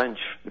 The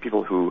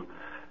people who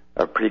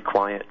are pretty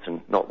quiet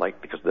and not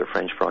liked because of their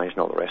French fries and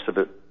all the rest of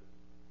it,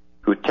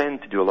 who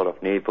tend to do a lot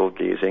of navel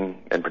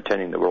gazing and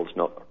pretending the world's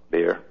not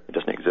there, it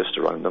doesn't exist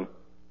around them,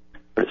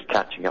 but it's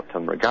catching up to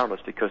them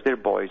regardless because their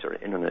boys are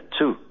in on it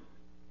too.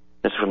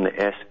 This is from the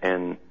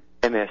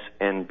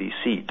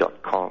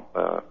MSNBC.com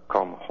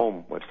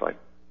home website.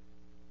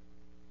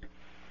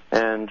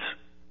 And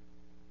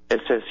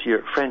it says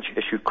here, French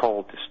issue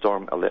call to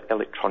storm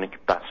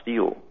electronic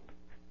Bastille.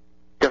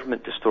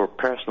 Government to store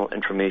personal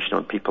information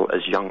on people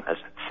as young as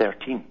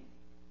 13.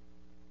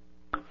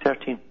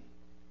 13.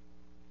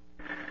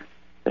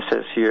 It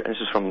says here, and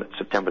this is from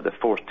September the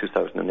 4th,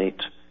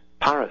 2008,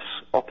 Paris,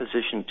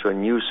 opposition to a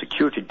new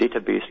security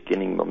database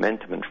gaining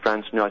momentum in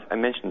France. Now, I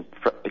mentioned,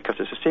 because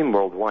it's the same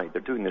worldwide,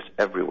 they're doing this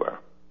everywhere.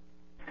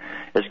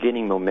 Is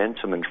gaining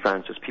momentum in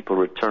France as people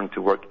return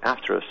to work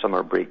after a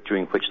summer break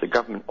during which the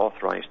government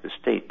authorized the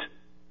state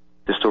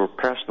to store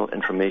personal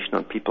information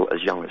on people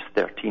as young as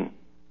 13.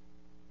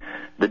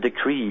 The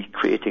decree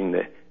creating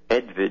the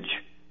EDVIG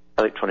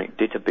electronic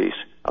database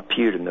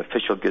appeared in the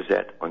official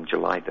gazette on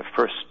July the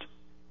 1st,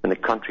 when the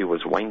country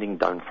was winding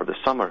down for the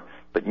summer,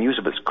 but news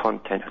of its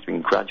content has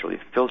been gradually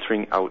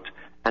filtering out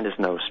and is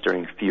now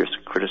stirring fierce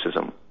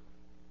criticism.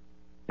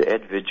 The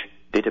EDVIG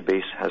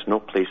database has no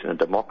place in a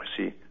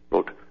democracy,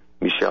 wrote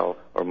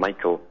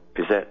Michael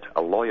Pizet,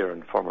 a lawyer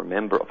and former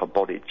member of a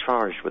body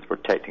charged with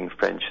protecting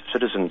French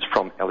citizens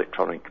from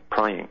electronic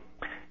prying,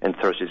 in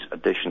Thursday's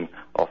edition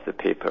of the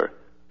paper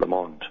Le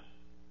Monde.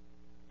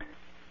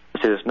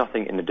 It says there's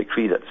nothing in the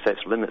decree that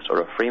sets limits or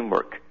a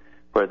framework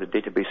where the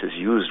database is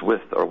used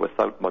with or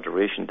without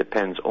moderation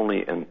depends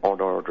only on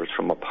orders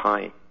from up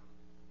high.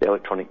 The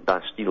electronic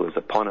Bastille is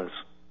upon us.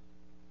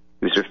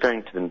 He was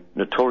referring to the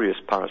notorious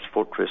Paris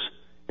fortress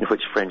in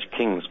which French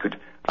kings could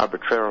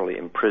arbitrarily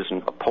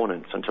imprison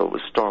opponents until it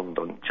was stormed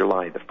on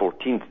July the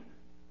 14th,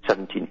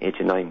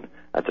 1789,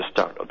 at the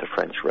start of the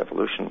French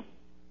Revolution.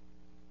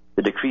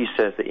 The decree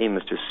says the aim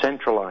is to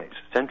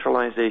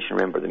centralization,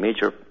 remember, the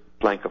major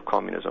plank of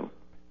communism,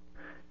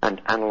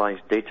 and analyze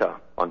data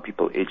on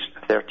people aged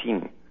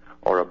 13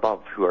 or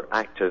above who are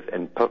active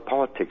in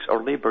politics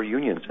or labor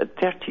unions at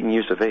 13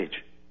 years of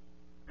age,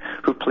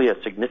 who play a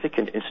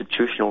significant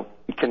institutional,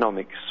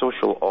 economic,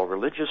 social, or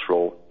religious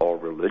role, or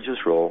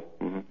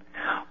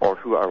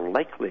who are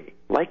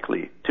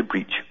likely to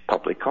breach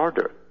public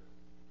order.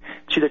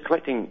 See, they're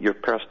collecting your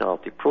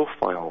personality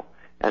profile,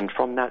 and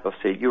from that they'll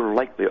say you're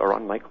likely or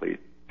unlikely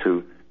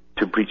to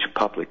breach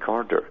public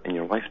order in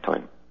your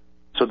lifetime.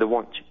 So they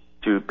want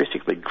to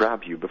basically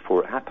grab you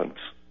before it happens,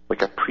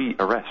 like a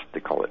pre-arrest,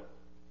 they call it.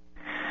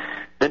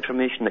 The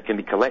information that can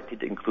be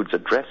collected includes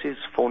addresses,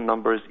 phone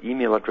numbers,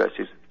 email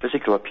addresses,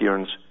 physical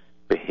appearance,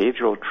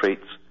 behavioral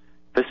traits,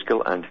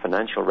 fiscal and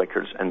financial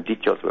records, and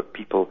details about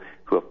people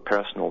who have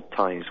personal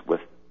ties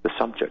with the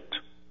subject.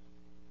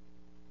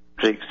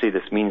 Critics say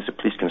this means the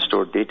police can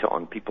store data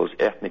on people's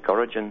ethnic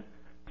origin,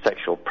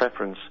 sexual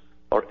preference,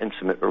 or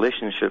intimate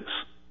relationships.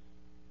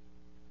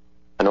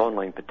 An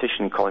online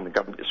petition calling the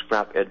government to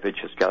scrap EDVIG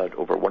has gathered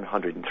over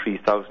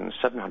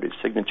 103,700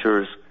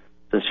 signatures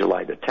since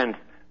July the 10th,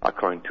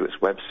 according to its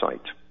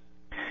website.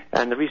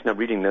 And the reason I'm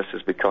reading this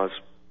is because,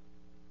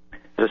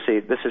 as I say,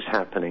 this is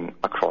happening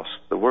across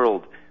the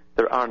world.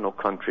 There are no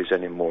countries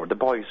anymore. The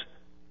boys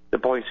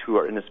who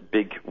are in this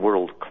big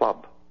world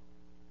club,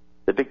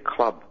 the big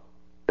club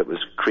that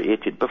was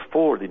created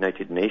before the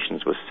United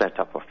Nations was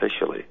set up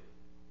officially,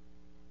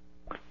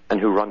 and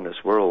who run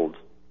this world,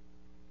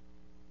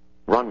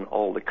 run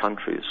all the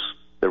countries.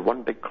 They're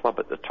one big club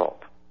at the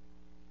top.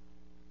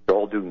 They're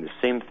all doing the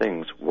same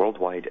things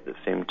worldwide at the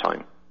same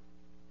time.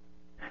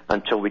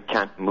 Until we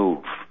can't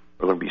move,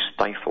 we're going to be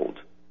stifled.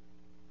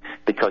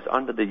 Because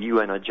under the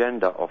UN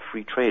agenda of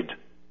free trade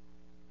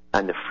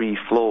and the free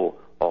flow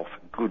of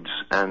goods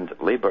and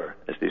labor,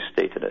 as they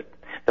stated it,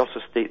 they also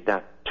state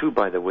that too,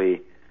 by the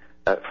way,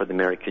 for the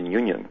American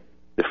Union,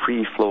 the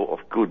free flow of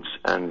goods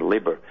and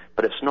labor.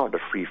 But it's not a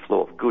free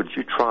flow of goods.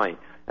 You try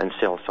and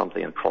sell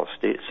something across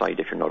stateside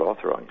if you're not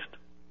authorized.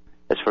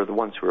 It's for the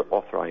ones who are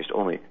authorized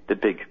only, the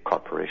big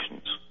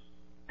corporations.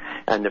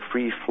 And the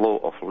free flow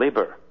of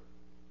labor.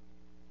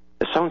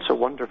 It sounds so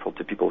wonderful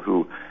to people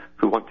who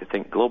want to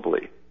think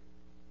globally.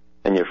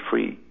 And you're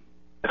free.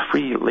 A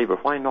free labor,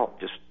 why not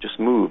just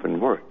move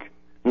and work?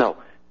 No,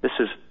 This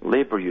is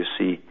labor, you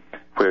see,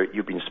 where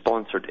you've been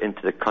sponsored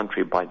into the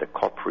country by the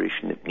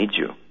corporation that needs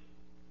you.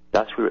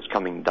 That's where it's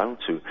coming down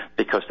to,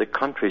 because the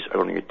countries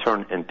are going to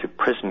turn into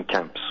prison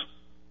camps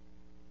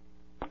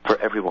for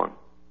everyone.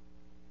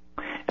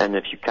 And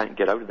if you can't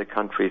get out of the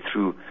country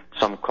through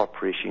some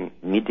corporation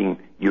needing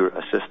your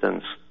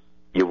assistance,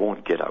 you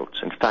won't get out.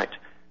 In fact,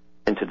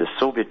 into the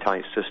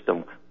Sovietized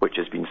system, which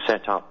has been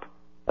set up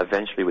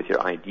eventually with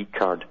your ID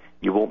card,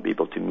 you won't be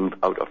able to move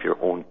out of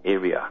your own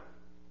area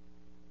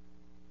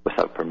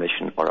without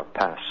permission or a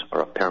pass or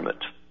a permit.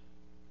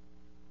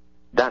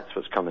 That's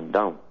what's coming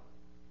down.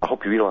 I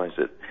hope you realize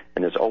it.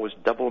 And there's always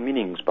double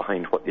meanings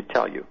behind what they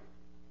tell you.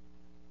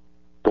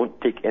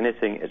 Don't take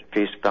anything at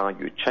face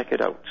value. Check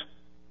it out.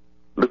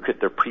 Look at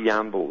their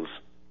preambles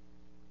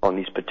on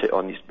these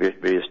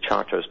various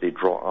charters they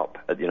draw up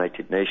at the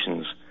United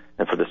Nations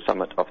and for the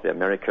Summit of the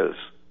Americas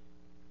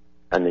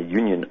and the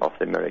Union of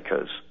the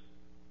Americas.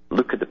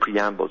 Look at the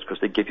preambles, because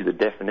they give you the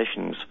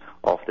definitions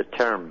of the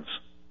terms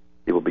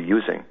they will be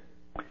using.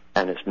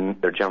 And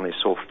they're generally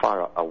so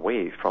far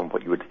away from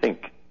what you would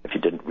think if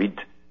you didn't read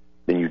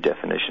the new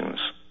definitions.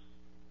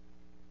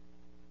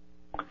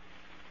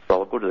 Well,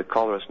 I'll go to the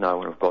callers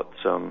now, and I've got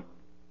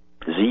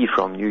Z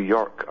from New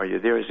York. Are you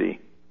there, Z?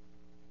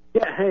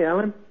 Yeah, hey,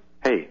 Alan.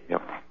 Hey, yeah.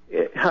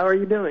 How are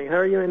you doing? How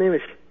are you in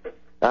English?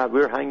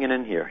 We're hanging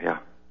in here, yeah.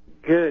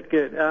 Good.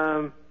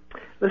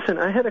 Listen,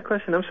 I had a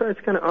question. I'm sorry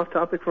it's kind of off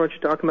topic from what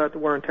you're talking about, the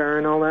war on terror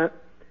and all that,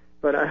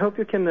 but I hope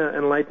you can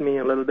enlighten me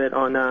a little bit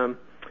on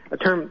a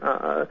term.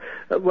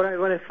 What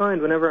I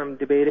find whenever I'm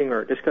debating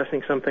or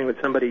discussing something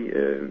with somebody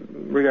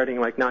regarding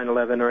like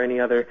 9/11 or any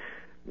other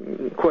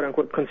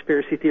quote-unquote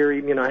conspiracy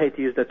theory, I hate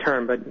to use the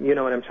term, but you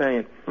know what I'm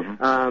saying.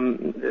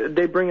 Mm-hmm.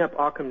 They bring up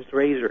Occam's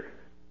razor,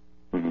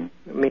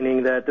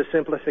 meaning that the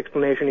simplest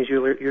explanation is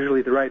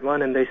usually the right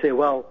one, and they say,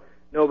 well,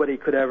 nobody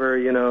could ever,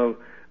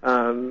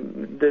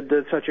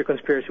 such a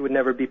conspiracy would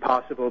never be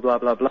possible, blah,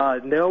 blah, blah.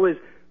 And they always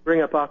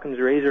bring up Occam's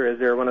razor as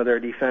one of their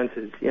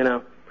defenses,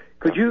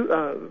 Could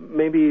you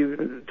maybe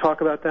talk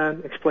about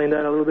that, explain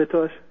that a little bit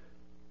to us?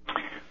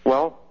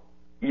 Well,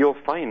 you'll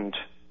find,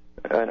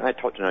 and I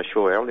talked in a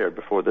show earlier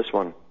before this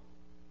one,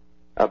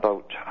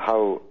 about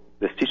how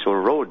the Cecil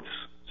Rhodes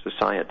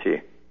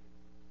Society,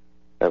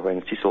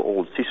 when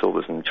old Cecil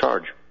was in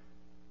charge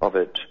of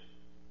it,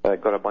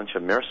 got a bunch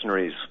of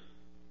mercenaries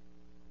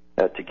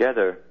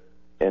together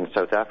in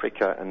South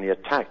Africa, and they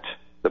attacked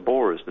the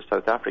Boers, the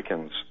South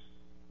Africans.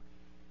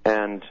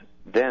 And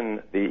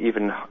then they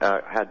even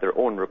had their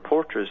own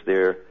reporters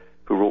there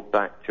who wrote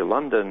back to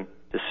London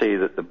to say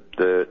that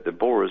the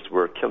Boers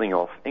were killing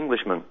off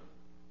Englishmen.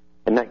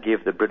 And that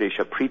gave the British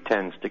a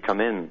pretense to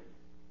come in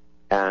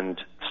and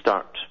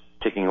start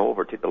taking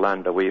over, take the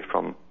land away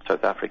from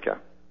South Africa,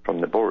 from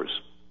the Boers.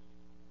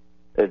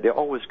 They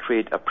always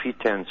create a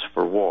pretense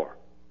for war.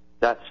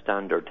 That's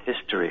standard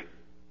history.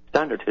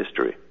 Standard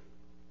history.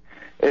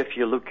 If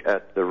you look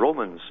at the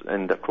Romans,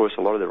 and of course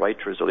a lot of the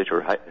writers, the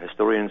later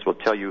historians will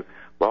tell you,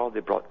 well, they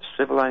brought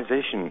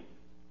civilization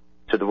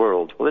to the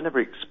world. Well, they never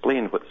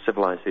explained what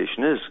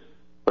civilization is.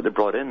 What they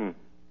brought in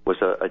was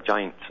a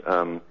giant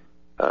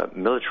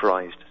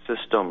militarized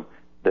system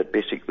that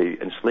basically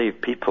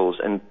enslaved peoples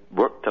and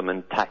worked them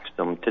and taxed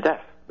them to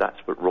death. That's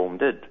what Rome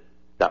did.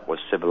 That was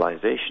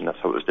civilization. That's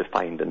how it was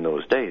defined in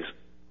those days.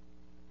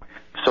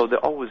 So they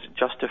always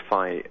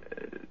justify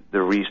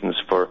the reasons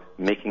for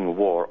making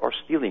war or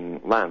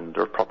stealing land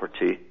or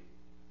property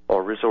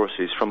or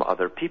resources from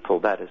other people.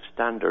 That is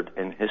standard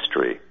in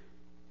history.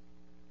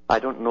 I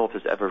don't know if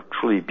there's ever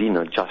truly been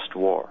a just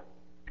war,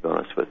 to be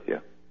honest with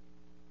you.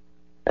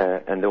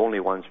 And the only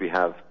ones we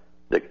have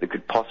that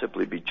could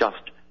possibly be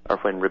just are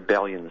when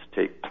rebellions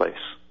take place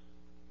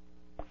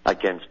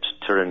against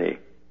tyranny.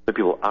 The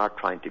people are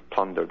trying to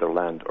plunder their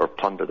land or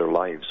plunder their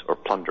lives or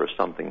plunder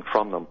something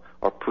from them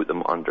or put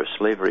them under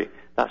slavery.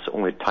 That's the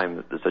only time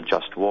that there's a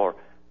just war,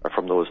 or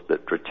from those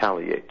that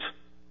retaliate.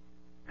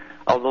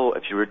 Although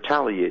if you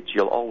retaliate,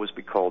 you'll always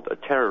be called a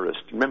terrorist.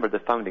 Remember, the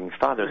founding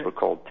fathers were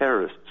called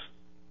terrorists.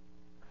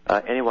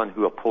 Anyone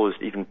who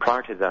opposed, even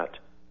prior to that,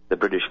 the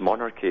British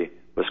monarchy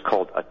was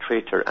called a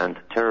traitor and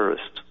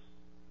terrorist.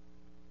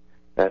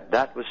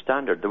 That was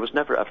standard. There was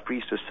never a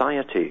free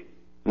society,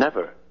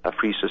 never a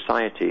free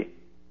society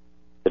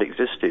that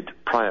existed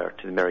prior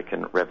to the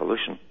American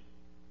Revolution.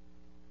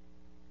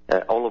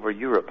 All over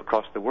Europe,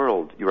 across the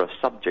world, you were a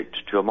subject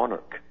to a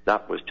monarch.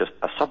 That was just,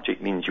 a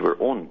subject means you were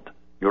owned.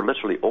 You were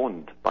literally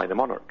owned by the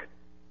monarch.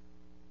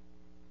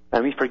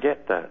 And we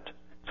forget that.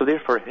 So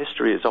therefore,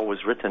 history is always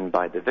written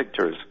by the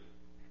victors.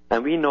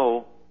 And we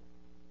know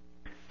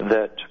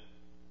that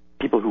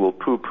people who will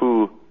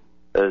poo-poo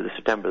the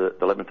September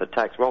the 11th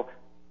attacks, well,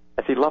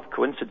 if they love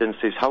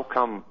coincidences, how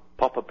come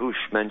Papa Bush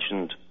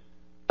mentioned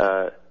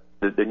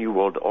the New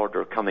World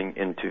Order coming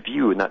into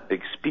view in that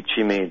big speech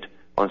he made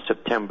on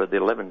September the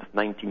 11th,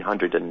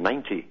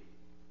 1990?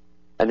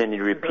 And then he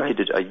repeated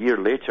it a year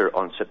later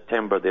on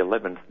September the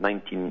 11th,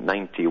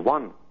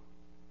 1991.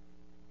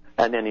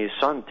 And then his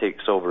son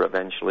takes over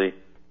eventually,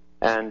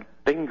 and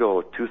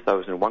bingo,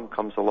 2001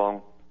 comes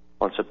along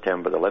on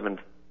September the 11th.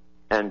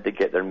 and they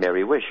get their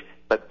merry wish.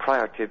 But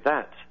prior to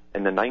that,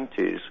 in the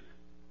 90s,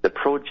 the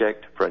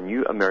Project for a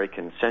New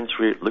American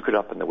Century, look it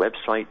up on the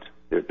website.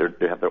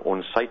 They have their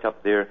own site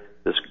up there,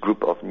 this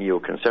group of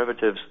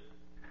neoconservatives.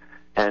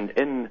 And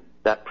in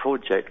that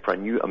Project for a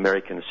New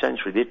American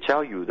Century, they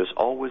tell you there's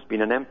always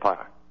been an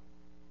empire.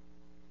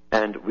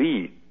 And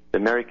we, the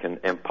American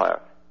empire,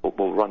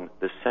 will run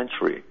this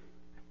century.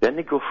 Then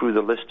they go through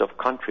the list of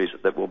countries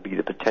that will be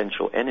the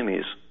potential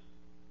enemies.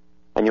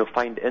 And you'll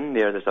find in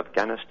there's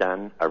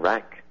Afghanistan,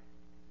 Iraq,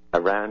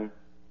 Iran,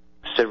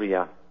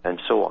 Syria, and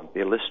so on.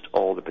 They list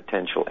all the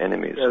potential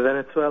enemies. Yeah,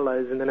 Venezuela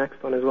is in the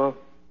next one as well.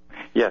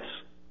 Yes.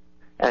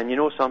 And you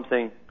know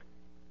something?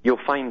 You'll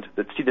find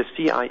that, see, the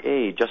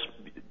CIA just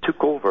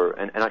took over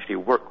and actually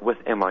worked with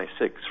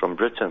MI6 from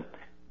Britain.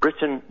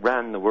 Britain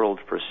ran the world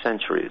for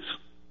centuries.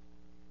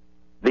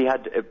 They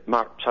had it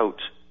marked out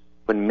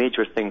when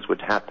major things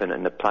would happen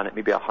in the planet,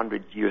 maybe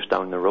 100 years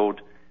down the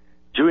road.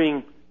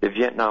 During the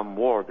Vietnam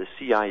War, the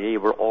CIA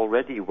were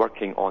already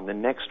working on the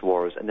next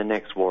wars and the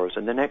next wars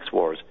and the next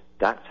wars.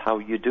 That's how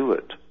you do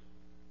it.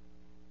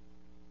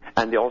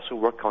 And they also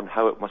work on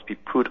how it must be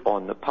put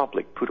on the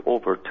public, put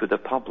over to the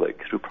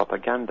public through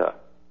propaganda.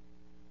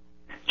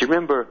 Do you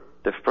remember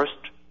the first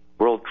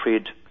World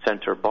Trade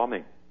Center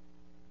bombing?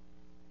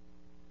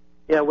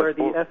 Yeah, where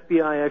the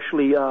FBI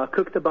actually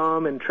cooked the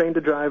bomb and trained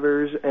the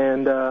drivers,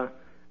 and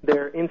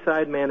their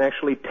inside man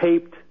actually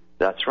taped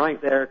That's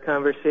right. their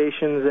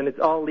conversations, and it's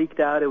all leaked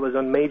out. It was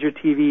on major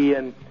TV,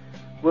 and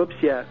whoops,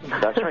 yeah.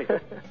 That's right.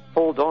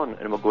 Hold on,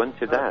 and we'll go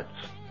into that.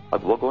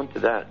 We'll go into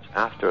that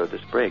after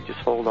this break. Just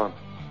hold on.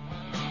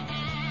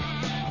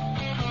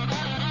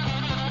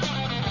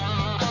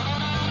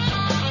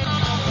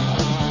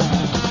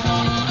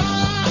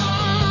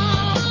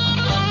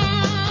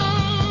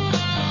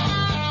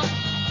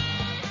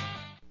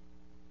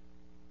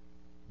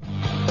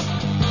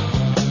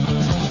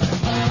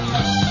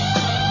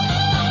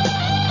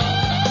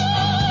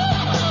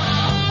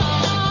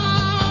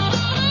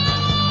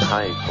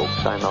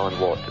 I'm Alan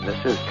Watt, and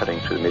this is Cutting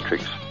Through the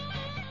Matrix.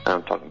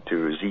 I'm talking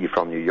to Z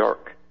from New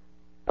York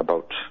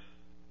about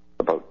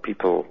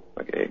people,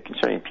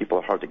 concerning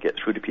people, how to get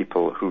through to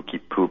people who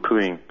keep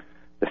poo-pooing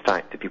the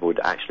fact that people would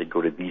actually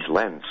go to these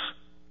lengths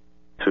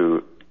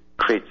to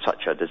create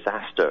such a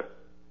disaster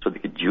so they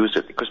could use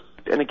it. Because,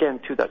 and again,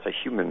 too, that's a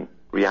human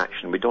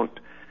reaction.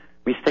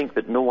 We think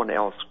that no one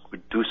else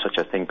would do such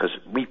a thing because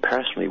we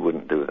personally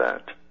wouldn't do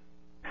that.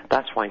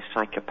 That's why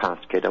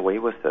psychopaths get away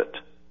with it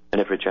in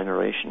every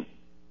generation.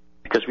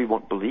 Because we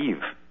won't believe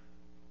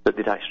that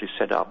they'd actually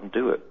set up and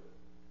do it.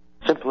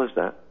 Simple as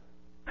that.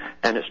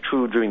 And it's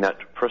true during that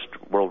first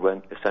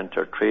World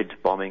Center trade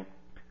bombing.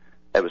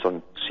 It was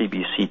on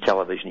CBC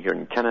television here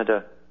in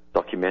Canada,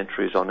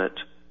 documentaries on it,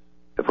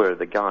 where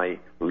the guy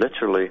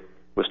literally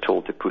was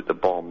told to put the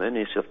bomb in.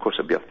 He said, of course,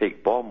 it'll be a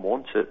fake bomb,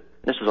 won't it?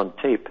 And this was on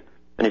tape.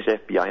 And his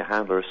FBI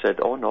handler said,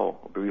 oh no,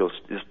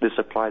 they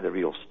supply the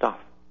real stuff.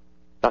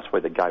 That's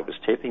why the guy was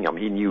taping him.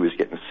 He knew he was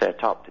getting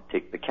set up to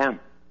take the cam.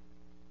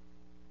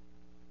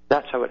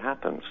 That's how it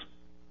happens.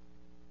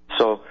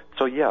 So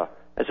yeah,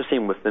 it's the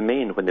same with the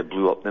Maine. When they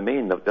blew up the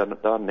Maine, they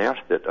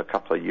unearthed it a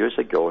couple of years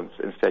ago and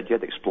said, yeah,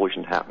 the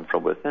explosion happened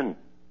from within.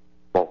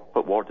 Well,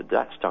 what war did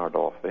that start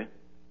off, eh?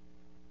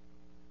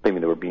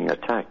 Claiming they were being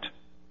attacked.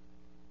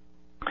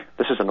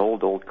 This is an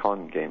old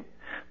con game.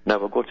 Now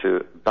we'll go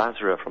to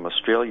Basra from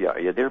Australia. Are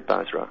you there,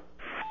 Basra?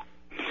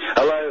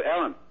 Hello,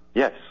 Alan.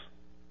 Yes.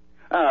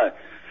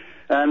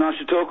 Nice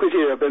to talk with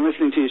you. I've been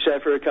listening to your show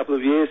for a couple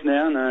of years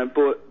now, and I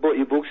bought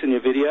your books and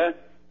your video.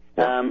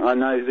 Yeah. I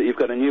know that you've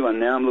got a new one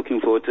now. I'm looking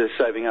forward to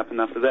saving up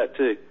enough for that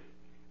too.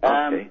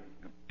 Okay.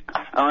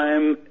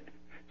 I'm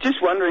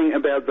just wondering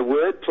about the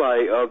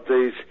wordplay of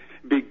these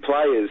big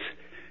players.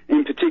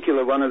 In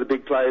particular, one of the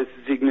big players,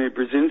 Zbigniew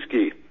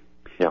Brzezinski.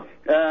 Yeah.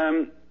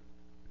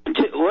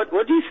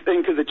 What do you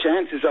think of the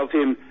chances of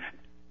him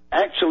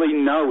actually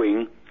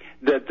knowing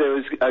that there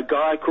was a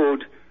guy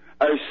called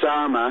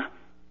Osama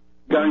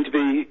going to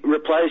be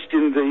replaced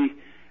in the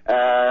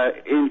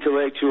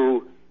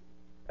intellectual,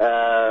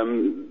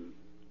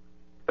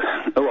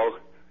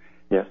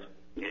 yes,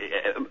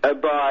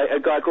 by a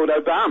guy called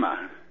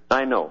Obama?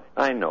 I know.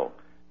 I know.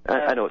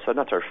 It's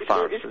another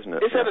farce, isn't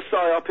it? Is that a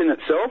psyop in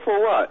itself,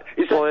 or what?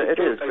 Is that it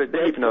is.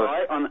 But even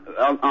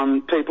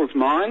on people's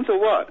minds, or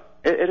what?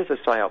 It is a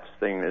psyops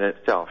thing in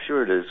itself.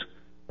 Sure, it is.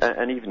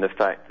 And even the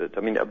fact that,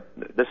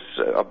 this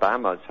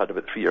Obama's had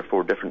about 3 or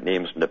 4 different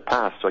names in the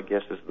past, so I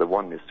guess this is the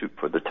one they suit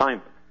for the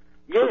time.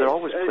 Yes, so they're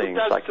always playing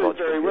psychological it does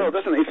very well,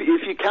 games. doesn't it?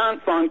 If you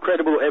can't find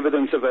credible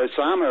evidence of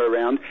Osama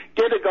around,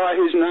 get a guy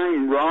whose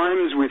name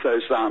rhymes with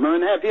Osama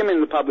and have him in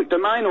the public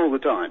domain all the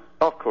time.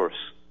 Of course.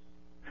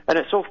 And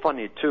it's so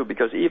funny, too,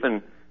 because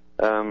even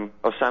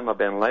Osama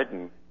bin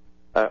Laden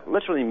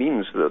literally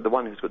means the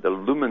one who's got the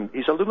illumined,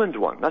 he's illumined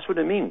one. That's what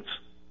it means.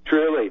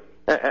 Truly.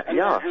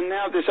 Yeah. And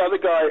now this other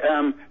guy,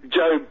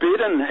 Joe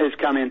Biden, has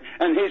come in,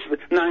 and his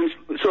name's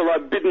sort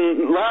of like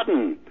Bin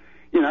Laden.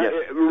 You know, yes.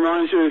 It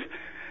reminds you of...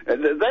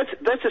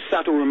 That's a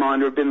subtle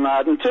reminder of Bin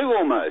Laden too,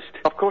 almost.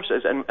 Of course it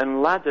is,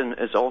 and Laden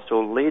is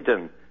also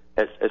laden.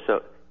 It's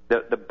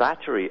the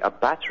battery, a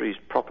battery's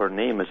proper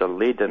name is a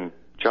Leyden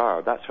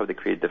jar. That's how they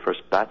created the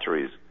first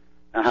batteries.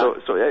 So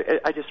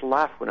I just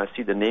laugh when I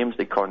see the names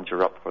they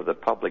conjure up for the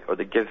public, or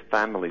they give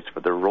families for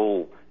their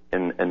role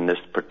in this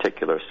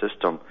particular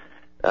system.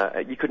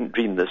 You couldn't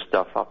dream this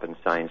stuff up in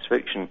science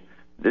fiction.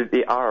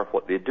 They are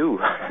what they do.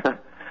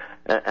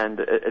 And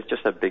it's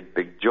just a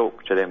big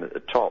joke to them at the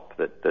top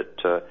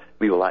that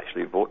we will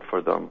actually vote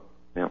for them.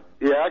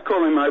 Yeah, I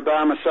call him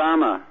Obama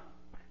Sama.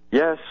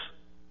 Yes,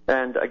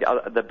 and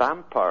the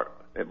BAM part,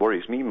 it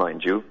worries me,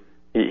 mind you.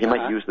 He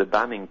might use the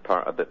BAMing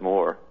part a bit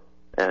more.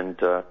 And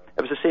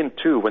it was the same,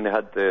 too, when they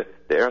had the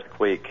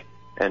earthquake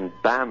and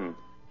BAM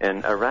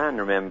in Iran,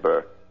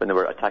 remember? When they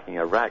were attacking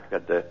Iraq, they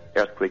had the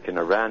earthquake in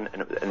Iran.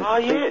 And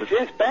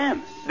yes,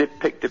 BAM. They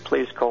picked a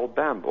place called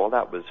BAM. Well,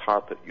 that was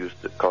HAARP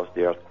that caused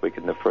the earthquake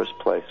in the first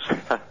place.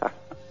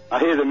 I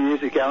hear the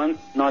music, Alan.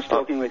 Nice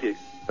talking with you.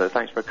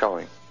 Thanks for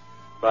calling.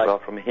 Bye. Well,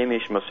 from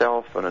Hamish,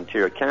 myself, in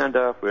Ontario,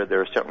 Canada, where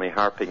they're certainly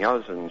harping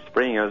us and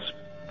spraying us,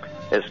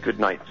 it's good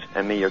night,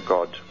 and may your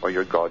God or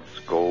your gods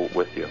go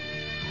with you.